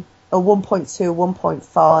 1.1, a 1.2, a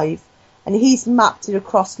 1.5, and he's mapped it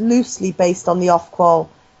across loosely based on the Ofqual,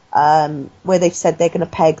 where they've said they're going to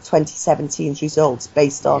peg 2017's results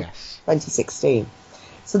based on 2016.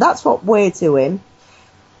 So that's what we're doing.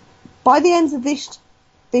 By the end of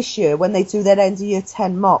this year, when they do their end of year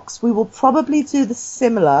 10 mocks, we will probably do the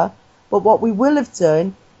similar, but what we will have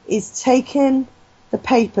done is taken the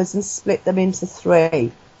papers and split them into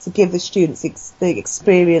 3 to give the students the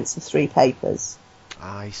experience of 3 papers.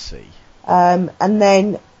 I see. And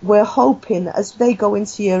then we're hoping that as they go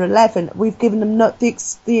into year 11, we've given them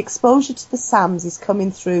the exposure to the SAMs is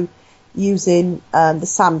coming through using the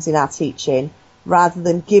SAMs in our teaching, rather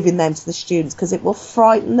than giving them to the students, because it will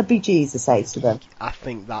frighten the bejesus out of them. I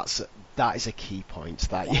think that's That is a key point.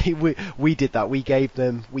 That we did that. We gave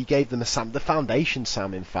them a SAM, the foundation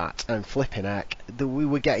SAM, in fact, and flipping heck, we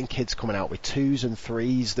were getting kids coming out with 2s and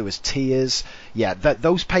 3s. There was tiers. Yeah,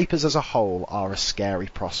 those papers as a whole are a scary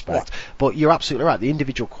prospect. Yeah. But you're absolutely right. The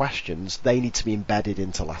individual questions, they need to be embedded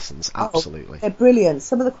into lessons. Absolutely. They're brilliant.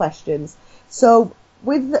 Some of the questions. So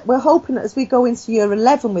we're hoping that as we go into year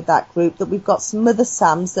 11 with that group, that we've got some other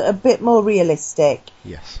SAMs that are a bit more realistic.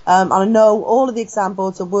 Yes. And I know all of the exam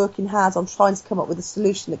boards are working hard on trying to come up with a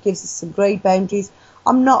solution that gives us some grade boundaries.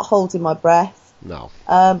 I'm not holding my breath. No.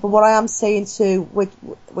 But what I am saying too,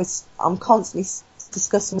 I'm constantly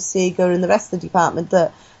discussing with Seeger and the rest of the department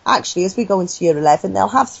that actually as we go into year 11, they'll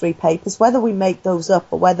have 3 papers, whether we make those up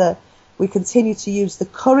or whether we continue to use the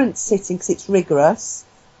current sitting because it's rigorous,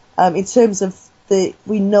 in terms of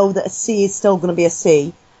we know that a C is still going to be a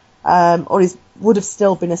C, or would have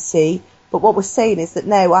still been a C. But what we're saying is that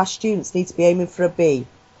now our students need to be aiming for a B.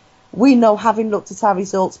 We know, having looked at our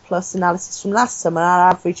results plus analysis from last summer, our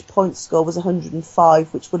average point score was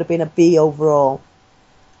 105, which would have been a B overall.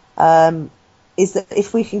 Is that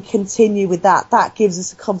if we can continue with that, that gives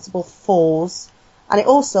us a comfortable 4s. And it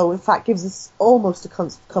also, in fact, gives us almost a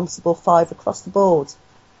comfortable 5 across the board.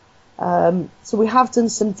 So we have done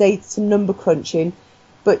some data, some number crunching,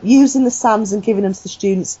 but using the SAMs and giving them to the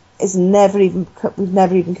students we've never even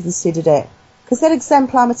considered it, because they're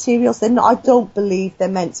exemplar materials. They're not. I don't believe they're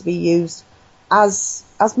meant to be used as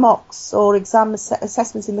mocks or exam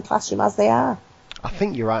assessments in the classroom as they are. I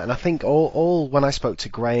think you're right, and I think all when I spoke to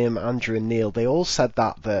Graham, Andrew, and Neil, they all said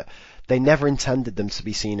that they never intended them to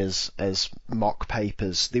be seen as mock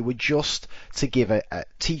papers. They were just to give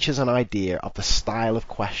teachers an idea of the style of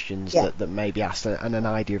questions that may be asked and an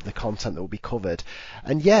idea of the content that will be covered.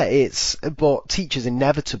 And but teachers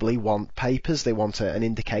inevitably want papers. They want an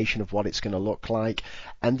indication of what it's going to look like.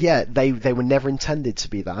 And they were never intended to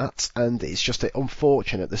be that. And it's just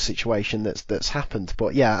unfortunate the situation that's happened.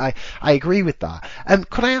 But I agree with that.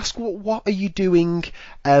 Could I ask what are you doing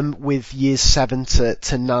with years 7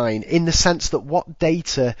 to 9? In the sense that what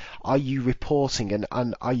data are you reporting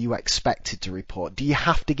and are you expected to report? Do you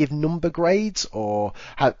have to give number grades, or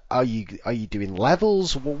are you doing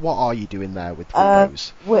levels? What are you doing there with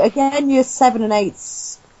those? Again, year 7 and 8,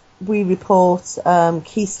 we report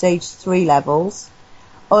Key Stage 3 levels.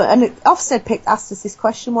 And Ofsted asked us this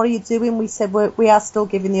question: what are you doing? We said we are still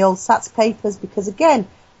giving the old SATs papers because again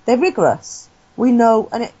they're rigorous. We know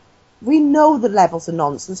the levels are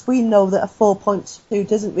nonsense. We know that a 4.2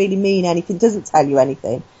 doesn't really mean anything, doesn't tell you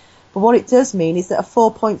anything. But what it does mean is that a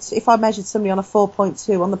 4.2, if I measured somebody on a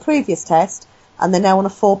 4.2 on the previous test and they're now on a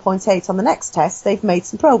 4.8 on the next test, they've made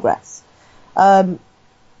some progress.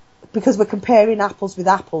 Because we're comparing apples with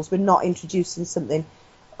apples, we're not introducing something,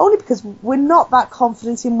 only because we're not that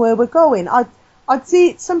confident in where we're going. I'd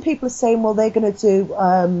see some people are saying, well, they're going to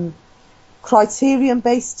do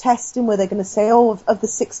criterion-based testing where they're going to say, of the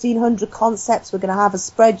 1,600 concepts, we're going to have a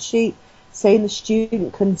spreadsheet saying the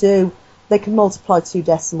student they can multiply 2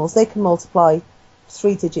 decimals, they can multiply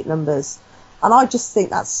 3-digit numbers. And I just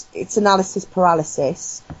think it's analysis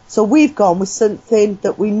paralysis. So we've gone with something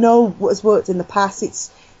that we know has worked in the past.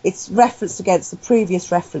 It's referenced against the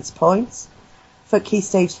previous reference points for Key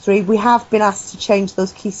Stage 3. We have been asked to change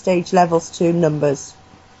those Key Stage levels to numbers.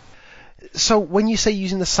 So when you say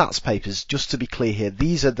using the SATs papers, just to be clear here,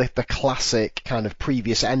 these are the classic kind of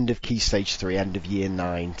previous end of Key Stage 3, end of Year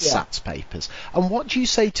 9 SATs papers. And what do you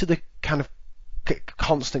say to the kind of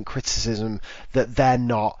constant criticism that they're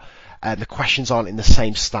not, the questions aren't in the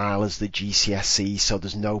same style as the GCSE, so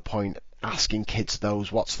there's no point asking kids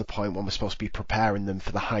those? What's the point when we're supposed to be preparing them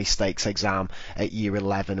for the high stakes exam at year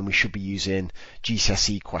 11 and we should be using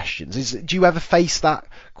GCSE questions? Do you ever face that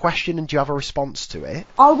question and do you have a response to it?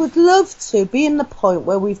 I would love to be in the point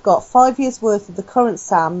where we've got 5 years worth of the current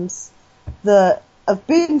SAMs that have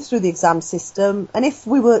been through the exam system, and if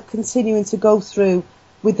we were continuing to go through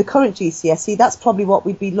with the current GCSE, that's probably what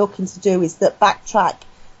we'd be looking to do, is that backtrack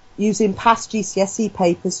using past GCSE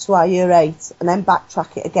papers to our year 8 and then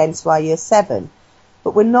backtrack it again to our year 7.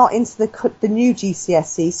 But we're not into the new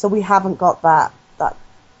GCSE, so we haven't got that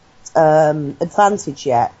advantage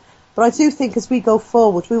yet. But I do think as we go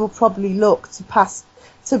forward, we will probably look to pass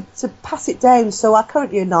it down. So our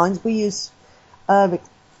current year 9s, we use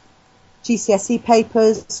GCSE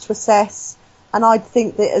papers to assess, and I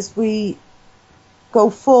think that as we go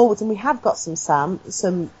forward, and we have got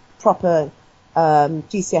some proper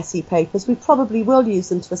GCSE papers, we probably will use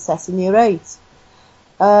them to assess in year 8.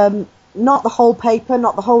 Not the whole paper,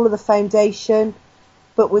 not the whole of the foundation,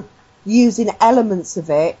 but with using elements of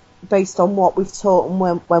it based on what we've taught and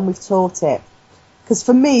when we've taught it. Because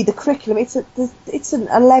for me, the curriculum, it's an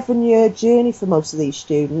 11-year journey for most of these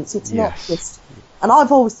students. It's not just... And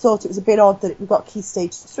I've always thought it was a bit odd that we've got Key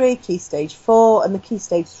Stage 3, Key Stage 4, and the Key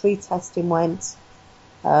Stage 3 testing went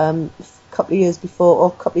a couple of years before, or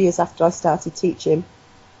a couple of years after I started teaching.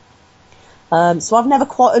 So I've never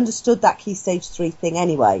quite understood that Key Stage 3 thing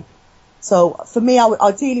anyway. So for me, I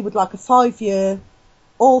ideally would like a 5-year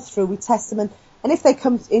all through. We test them, and if they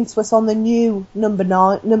come into us on the new number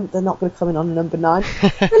 9, they're not going to come in on number 9.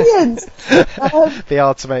 Brilliant. They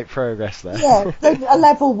are to make progress there. Yeah, a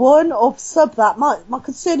level 1 or sub that. My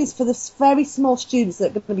concern is for the very small students that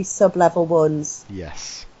are going to be sub level 1s.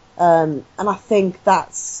 Yes. And I think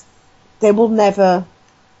they will never.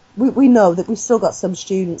 We know that we've still got some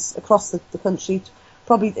students across the country.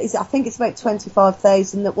 Probably, I think it's about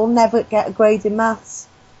 25,000 that will never get a grade in maths.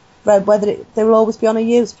 Whether they will always be on a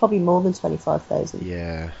U, it's probably more than 25,000.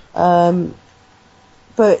 Yeah.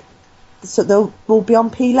 But so they'll be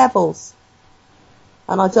on P levels,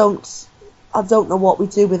 and I don't know what we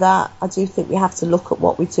do with that. I do think we have to look at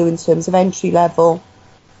what we do in terms of entry level,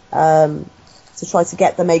 to try to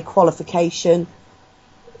get them a qualification.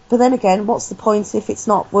 But then again, what's the point if it's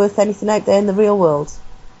not worth anything out there in the real world?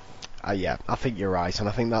 Yeah, I think you're right, and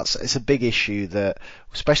I think it's a big issue that,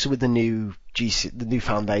 especially with the new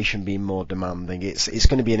foundation being more demanding, it's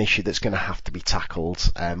going to be an issue that's going to have to be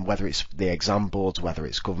tackled. Whether it's the exam boards, whether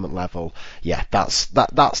it's government level, yeah, that's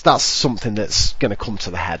something that's going to come to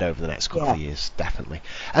the head over the next couple of years, definitely.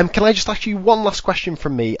 Can I just ask you one last question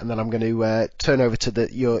from me, and then I'm going to turn over to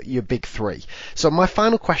your big three. So my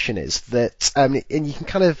final question is that, and you can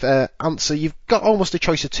kind of answer. You've got almost a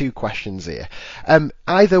choice of two questions here.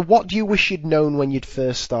 Either what do you wish you'd known when you'd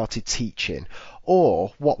first started teaching,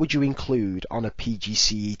 or what would you include on a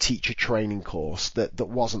PGCE teacher training course that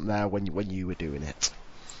wasn't there when you were doing it?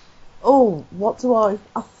 Oh, what do I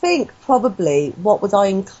think probably what would I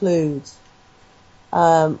include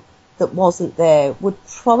that wasn't there would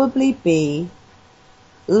probably be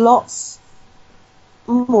lots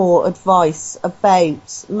more advice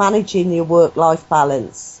about managing your work-life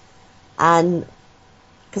balance, and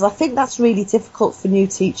because I think that's really difficult for new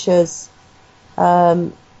teachers.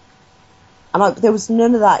 And there was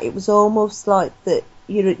none of that. It was almost like that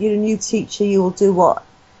you're a new teacher, you will do what,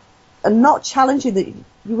 and not challenging that.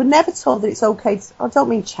 You were never told that it's okay to, I don't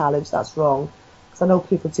mean challenge, that's wrong, because I know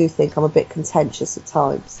people do think I'm a bit contentious at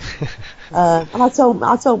times. And I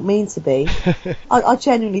don't mean to be. I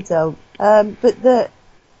genuinely don't. But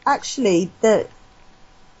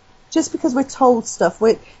just because we're told stuff,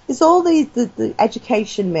 there's all the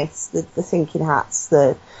education myths, the thinking hats,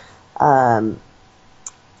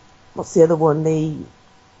 what's the other one? The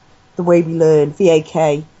way we learn,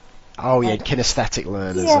 VAK. Oh yeah, kinesthetic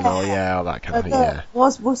learners and all, all that kind of thing. Yeah,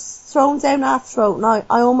 was thrown down our throat, and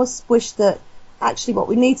I almost wish that actually what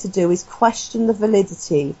we need to do is question the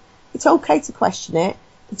validity. It's okay to question it,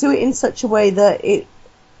 but do it in such a way that it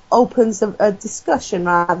opens a discussion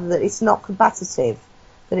rather than it's not combative.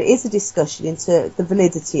 That it is a discussion into the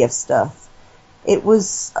validity of stuff. It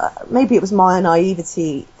was maybe it was my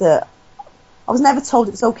naivety that I was never told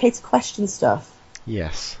it was okay to question stuff.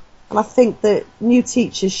 Yes. And I think that new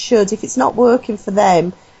teachers should, if it's not working for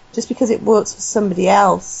them, just because it works for somebody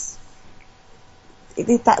else,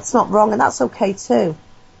 that's not wrong, and that's okay too.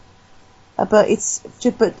 But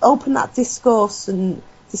open that discourse and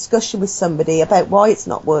discussion with somebody about why it's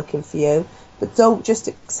not working for you, but don't just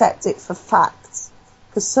accept it for facts,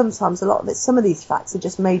 because sometimes some of these facts are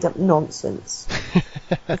just made up nonsense.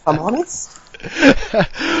 If I'm honest.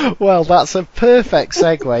 Well, that's a perfect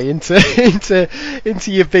segue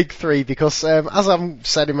into your big three, because as I've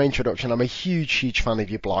said in my introduction, I'm a huge fan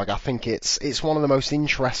of your blog. I think it's one of the most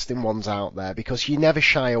interesting ones out there, because you never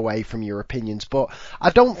shy away from your opinions, but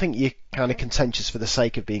I don't think you're kind of contentious for the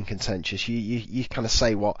sake of being contentious. You kind of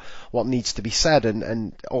say what needs to be said,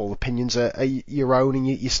 and all opinions are your own, and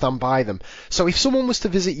you stand by them. So if someone was to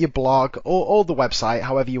visit your blog or the website,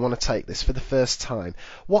 however you want to take this, for the first time,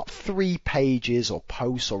 what 3 pages or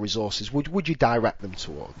posts or resources would you direct them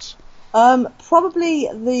towards? Probably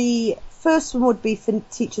the first one would be for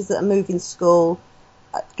teachers that are moving school,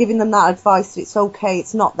 giving them that advice that it's okay,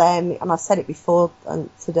 it's not them, and I've said it before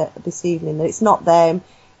this evening, that it's not them,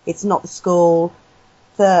 it's not the school,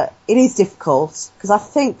 that it is difficult, because I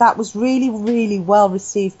think that was really, really well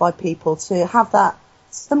received by people, to have that,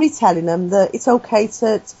 somebody telling them that it's okay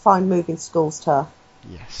to find moving schools tough.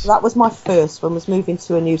 Yes. So that was my first one, was moving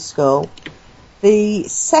to a new school. The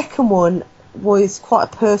second one was quite a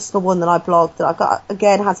personal one that I blogged, that I got,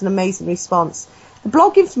 again, had an amazing response. The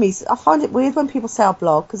blogging for me, I find it weird when people say I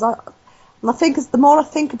blog, because I think the more I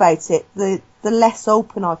think about it, the less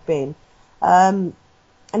open I've been.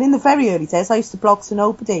 And in the very early days, I used to blog to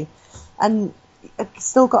nobody, and I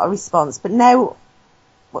still got a response. But now,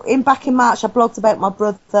 back in March, I blogged about my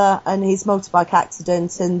brother and his motorbike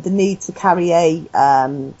accident and the need to carry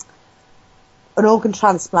an organ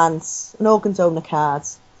transplant, an organ donor card.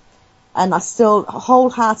 And I still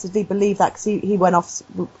wholeheartedly believe that, because he went off,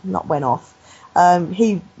 not went off.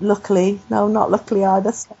 He luckily, no, not luckily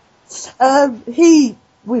either.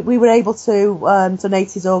 We were able to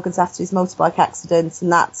donate his organs after his motorbike accident,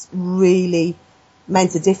 and that's really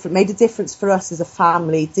made a difference for us as a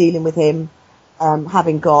family dealing with him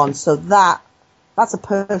having gone. So that's a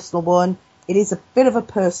personal one. It is a bit of a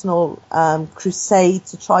personal crusade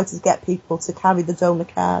to try to get people to carry the donor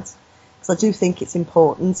card, because I do think it's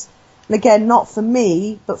important. And again, not for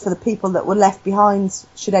me, but for the people that were left behind,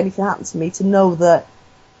 should anything happen to me, to know that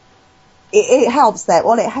it helps them.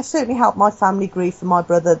 Well, it has certainly helped my family grieve for my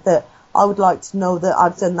brother, that I would like to know that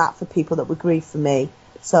I've done that for people that would grieve for me.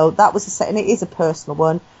 So that was and it is a personal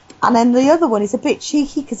one. And then the other one is a bit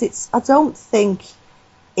cheeky, because I don't think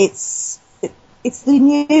it's the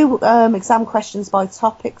new exam questions by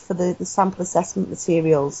topic for the sample assessment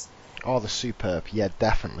materials. Oh, the superb. Yeah,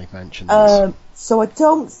 definitely mention this. So I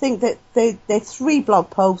don't think that they're 3 blog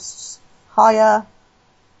posts, higher,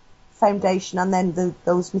 foundation, and then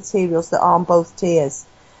those materials that are on both tiers.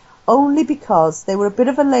 Only because they were a bit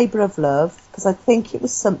of a labour of love, because I think it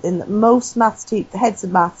was something that most heads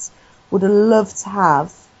of maths would have loved to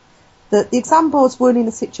have, that the exam boards weren't in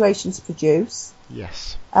a situation to produce.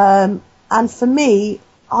 Yes. And for me,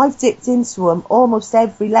 I've dipped into them almost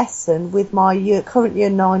every lesson with my current year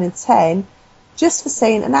 9 and 10, just for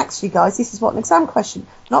saying, and actually guys, this is what an exam question,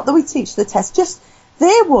 not that we teach the test, just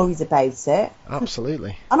they're worried about it.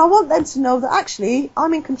 Absolutely. And I want them to know that actually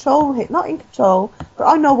I'm in control here, not in control, but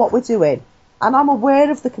I know what we're doing. And I'm aware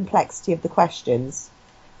of the complexity of the questions.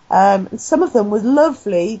 And some of them were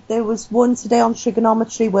lovely. There was one today on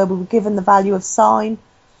trigonometry where we were given the value of sine.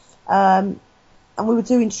 And we were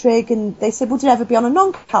doing trig, and they said, would it ever be on a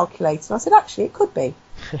non-calculator? And I said, actually, it could be.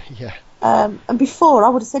 Yeah. And before, I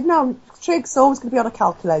would have said, no, trig's always going to be on a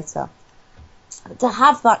calculator. To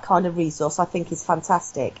have that kind of resource, I think, is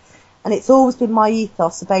fantastic. And it's always been my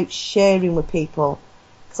ethos about sharing with people.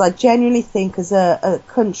 Because I genuinely think, as a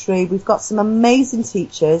country, we've got some amazing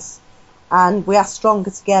teachers, and we are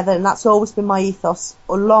stronger together. And that's always been my ethos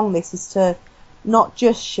along this, is to not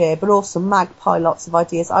just share, but also magpie lots of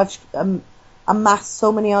ideas. I've amassed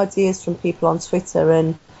so many ideas from people on Twitter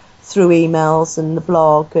and through emails and the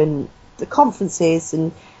blog and the conferences,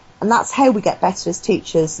 and that's how we get better as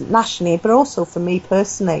teachers nationally, but also for me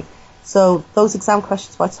personally. So those exam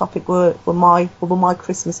questions by topic were my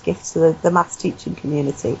Christmas gift to the maths teaching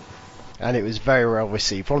community. And it was very well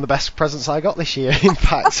received. One of the best presents I got this year, in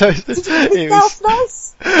fact. So it was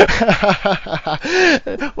nice.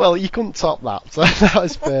 Well, you couldn't top that. So that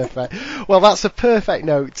was perfect. Well, that's a perfect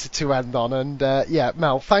note to end on. And yeah,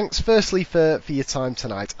 Mel, thanks firstly for your time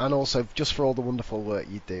tonight, and also just for all the wonderful work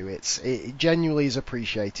you do. It genuinely is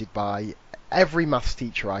appreciated by every maths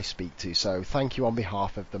teacher I speak to. So thank you on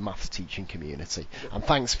behalf of the maths teaching community, and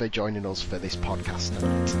thanks for joining us for this podcast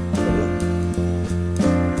tonight.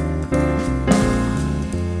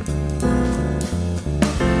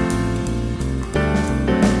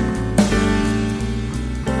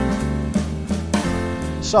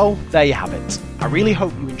 So, there you have it. I really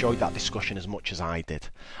hope you enjoyed that discussion as much as I did.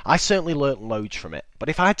 I certainly learnt loads from it, but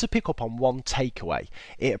if I had to pick up on one takeaway,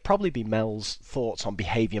 it'd probably be Mel's thoughts on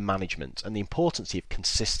behaviour management and the importance of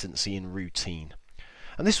consistency and routine.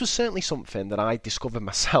 And this was certainly something that I discovered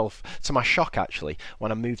myself, to my shock actually,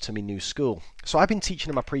 when I moved to my new school. So I've been teaching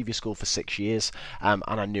in my previous school for 6 years, and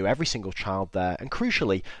I knew every single child there, and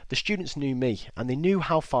crucially, the students knew me, and they knew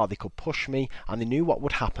how far they could push me, and they knew what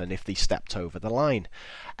would happen if they stepped over the line.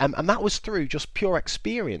 And that was through just pure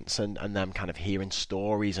experience, and them kind of hearing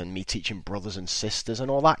stories, and me teaching brothers and sisters,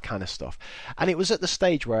 and all that kind of stuff. And it was at the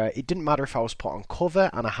stage where it didn't matter if I was put on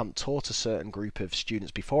cover, and I hadn't taught a certain group of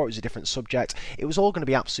students before, it was a different subject, it was all going to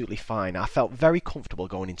be absolutely fine. I felt very comfortable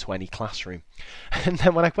going into any classroom. And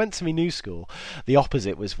then when I went to my new school, the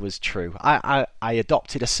opposite was true. I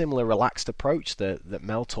adopted a similar relaxed approach that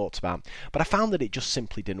Mel talked about, but I found that it just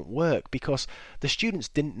simply didn't work because the students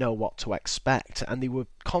didn't know what to expect, and they were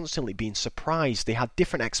constantly being surprised. They had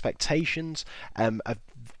different expectations of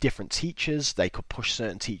different teachers. They could push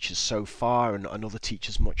certain teachers so far and other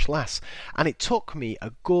teachers much less. And it took me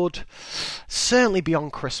a good, certainly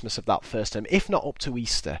beyond Christmas of that first term, if not up to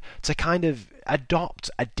Easter, to kind of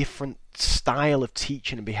adopt a different style of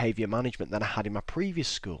teaching and behaviour management than I had in my previous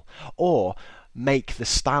school. Or make the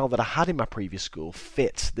style that I had in my previous school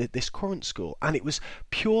fit this current school. And it was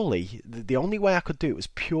purely, the only way I could do it was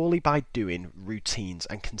purely by doing routines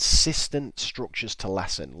and consistent structures to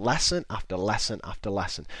lesson after lesson after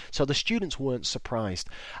lesson. So the students weren't surprised.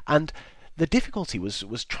 And the difficulty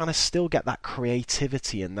was trying to still get that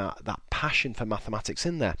creativity and that passion for mathematics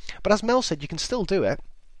in there. But as Mel said, you can still do it.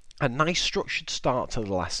 A nice structured start to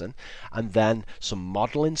the lesson, and then some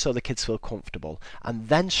modelling so the kids feel comfortable, and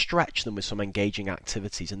then stretch them with some engaging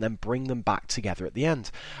activities, and then bring them back together at the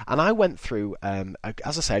end. And I went through, as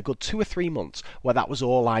I say, a good 2 or 3 months where that was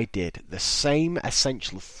all I did. The same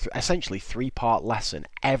essentially 3-part lesson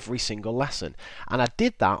every single lesson. And I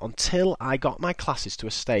did that until I got my classes to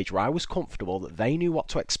a stage where I was comfortable that they knew what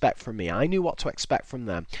to expect from me. I knew what to expect from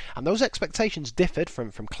them. And those expectations differed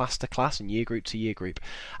from class to class and year group to year group.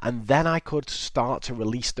 And then I could start to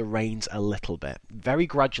release the reins a little bit, very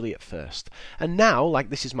gradually at first. And now, like,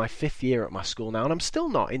 this is my 5th year at my school now, and I'm still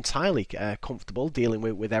not entirely comfortable dealing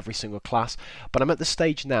with every single class, but I'm at the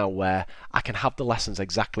stage now where I can have the lessons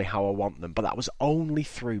exactly how I want them. But that was only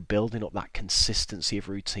through building up that consistency of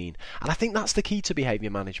routine. And I think that's the key to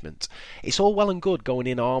behaviour management. It's all well and good going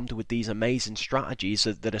in armed with these amazing strategies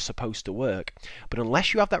that are supposed to work, but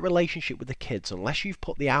unless you have that relationship with the kids, unless you've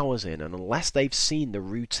put the hours in, and unless they've seen the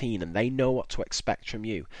routine and they know what to expect from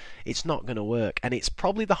you, it's not going to work. And it's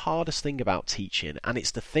probably the hardest thing about teaching, and it's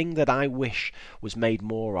the thing that I wish was made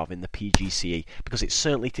more of in the PGCE, because it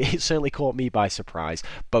certainly caught me by surprise,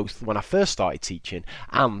 both when I first started teaching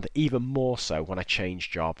and even more so when I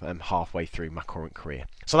changed job halfway through my current career.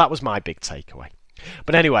 So that was my big takeaway.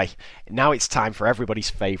 But anyway, now it's time for everybody's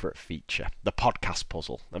favourite feature, the podcast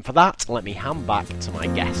puzzle. And for that, let me hand back to my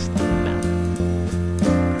guest, Mel.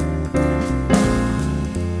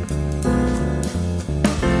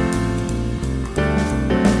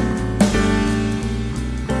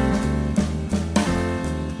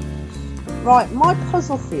 Right, my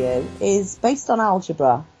puzzle for you is based on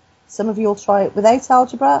algebra. Some of you will try it without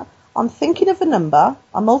algebra. I'm thinking of a number,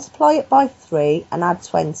 I multiply it by 3 and add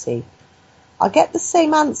 20. I get the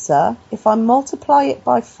same answer if I multiply it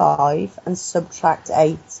by 5 and subtract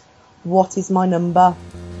 8. What is my number?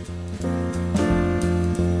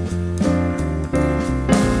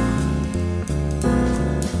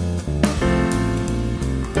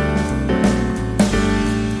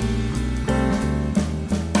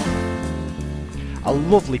 A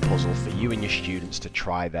lovely puzzle for you and your students to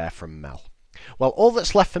try there from Mel. Well, all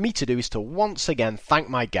that's left for me to do is to once again thank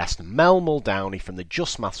my guest Mel Muldowney from the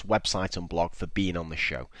Just Maths website and blog for being on the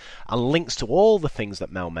show. And links to all the things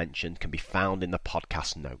that Mel mentioned can be found in the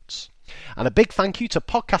podcast notes. And a big thank you to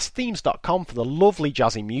podcastthemes.com for the lovely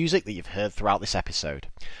jazzy music that you've heard throughout this episode.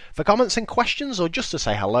 For comments and questions, or just to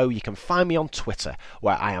say hello, you can find me on Twitter,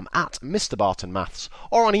 where I am at Mr. Barton Maths,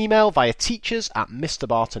 or on email via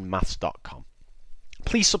teachers@mrbartonmaths.com.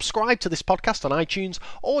 Please subscribe to this podcast on iTunes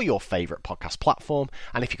or your favourite podcast platform,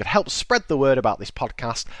 and if you could help spread the word about this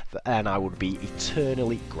podcast, then I would be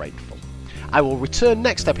eternally grateful. I will return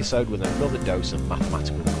next episode with another dose of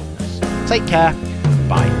mathematical goodness. Take care.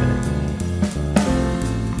 Bye for now.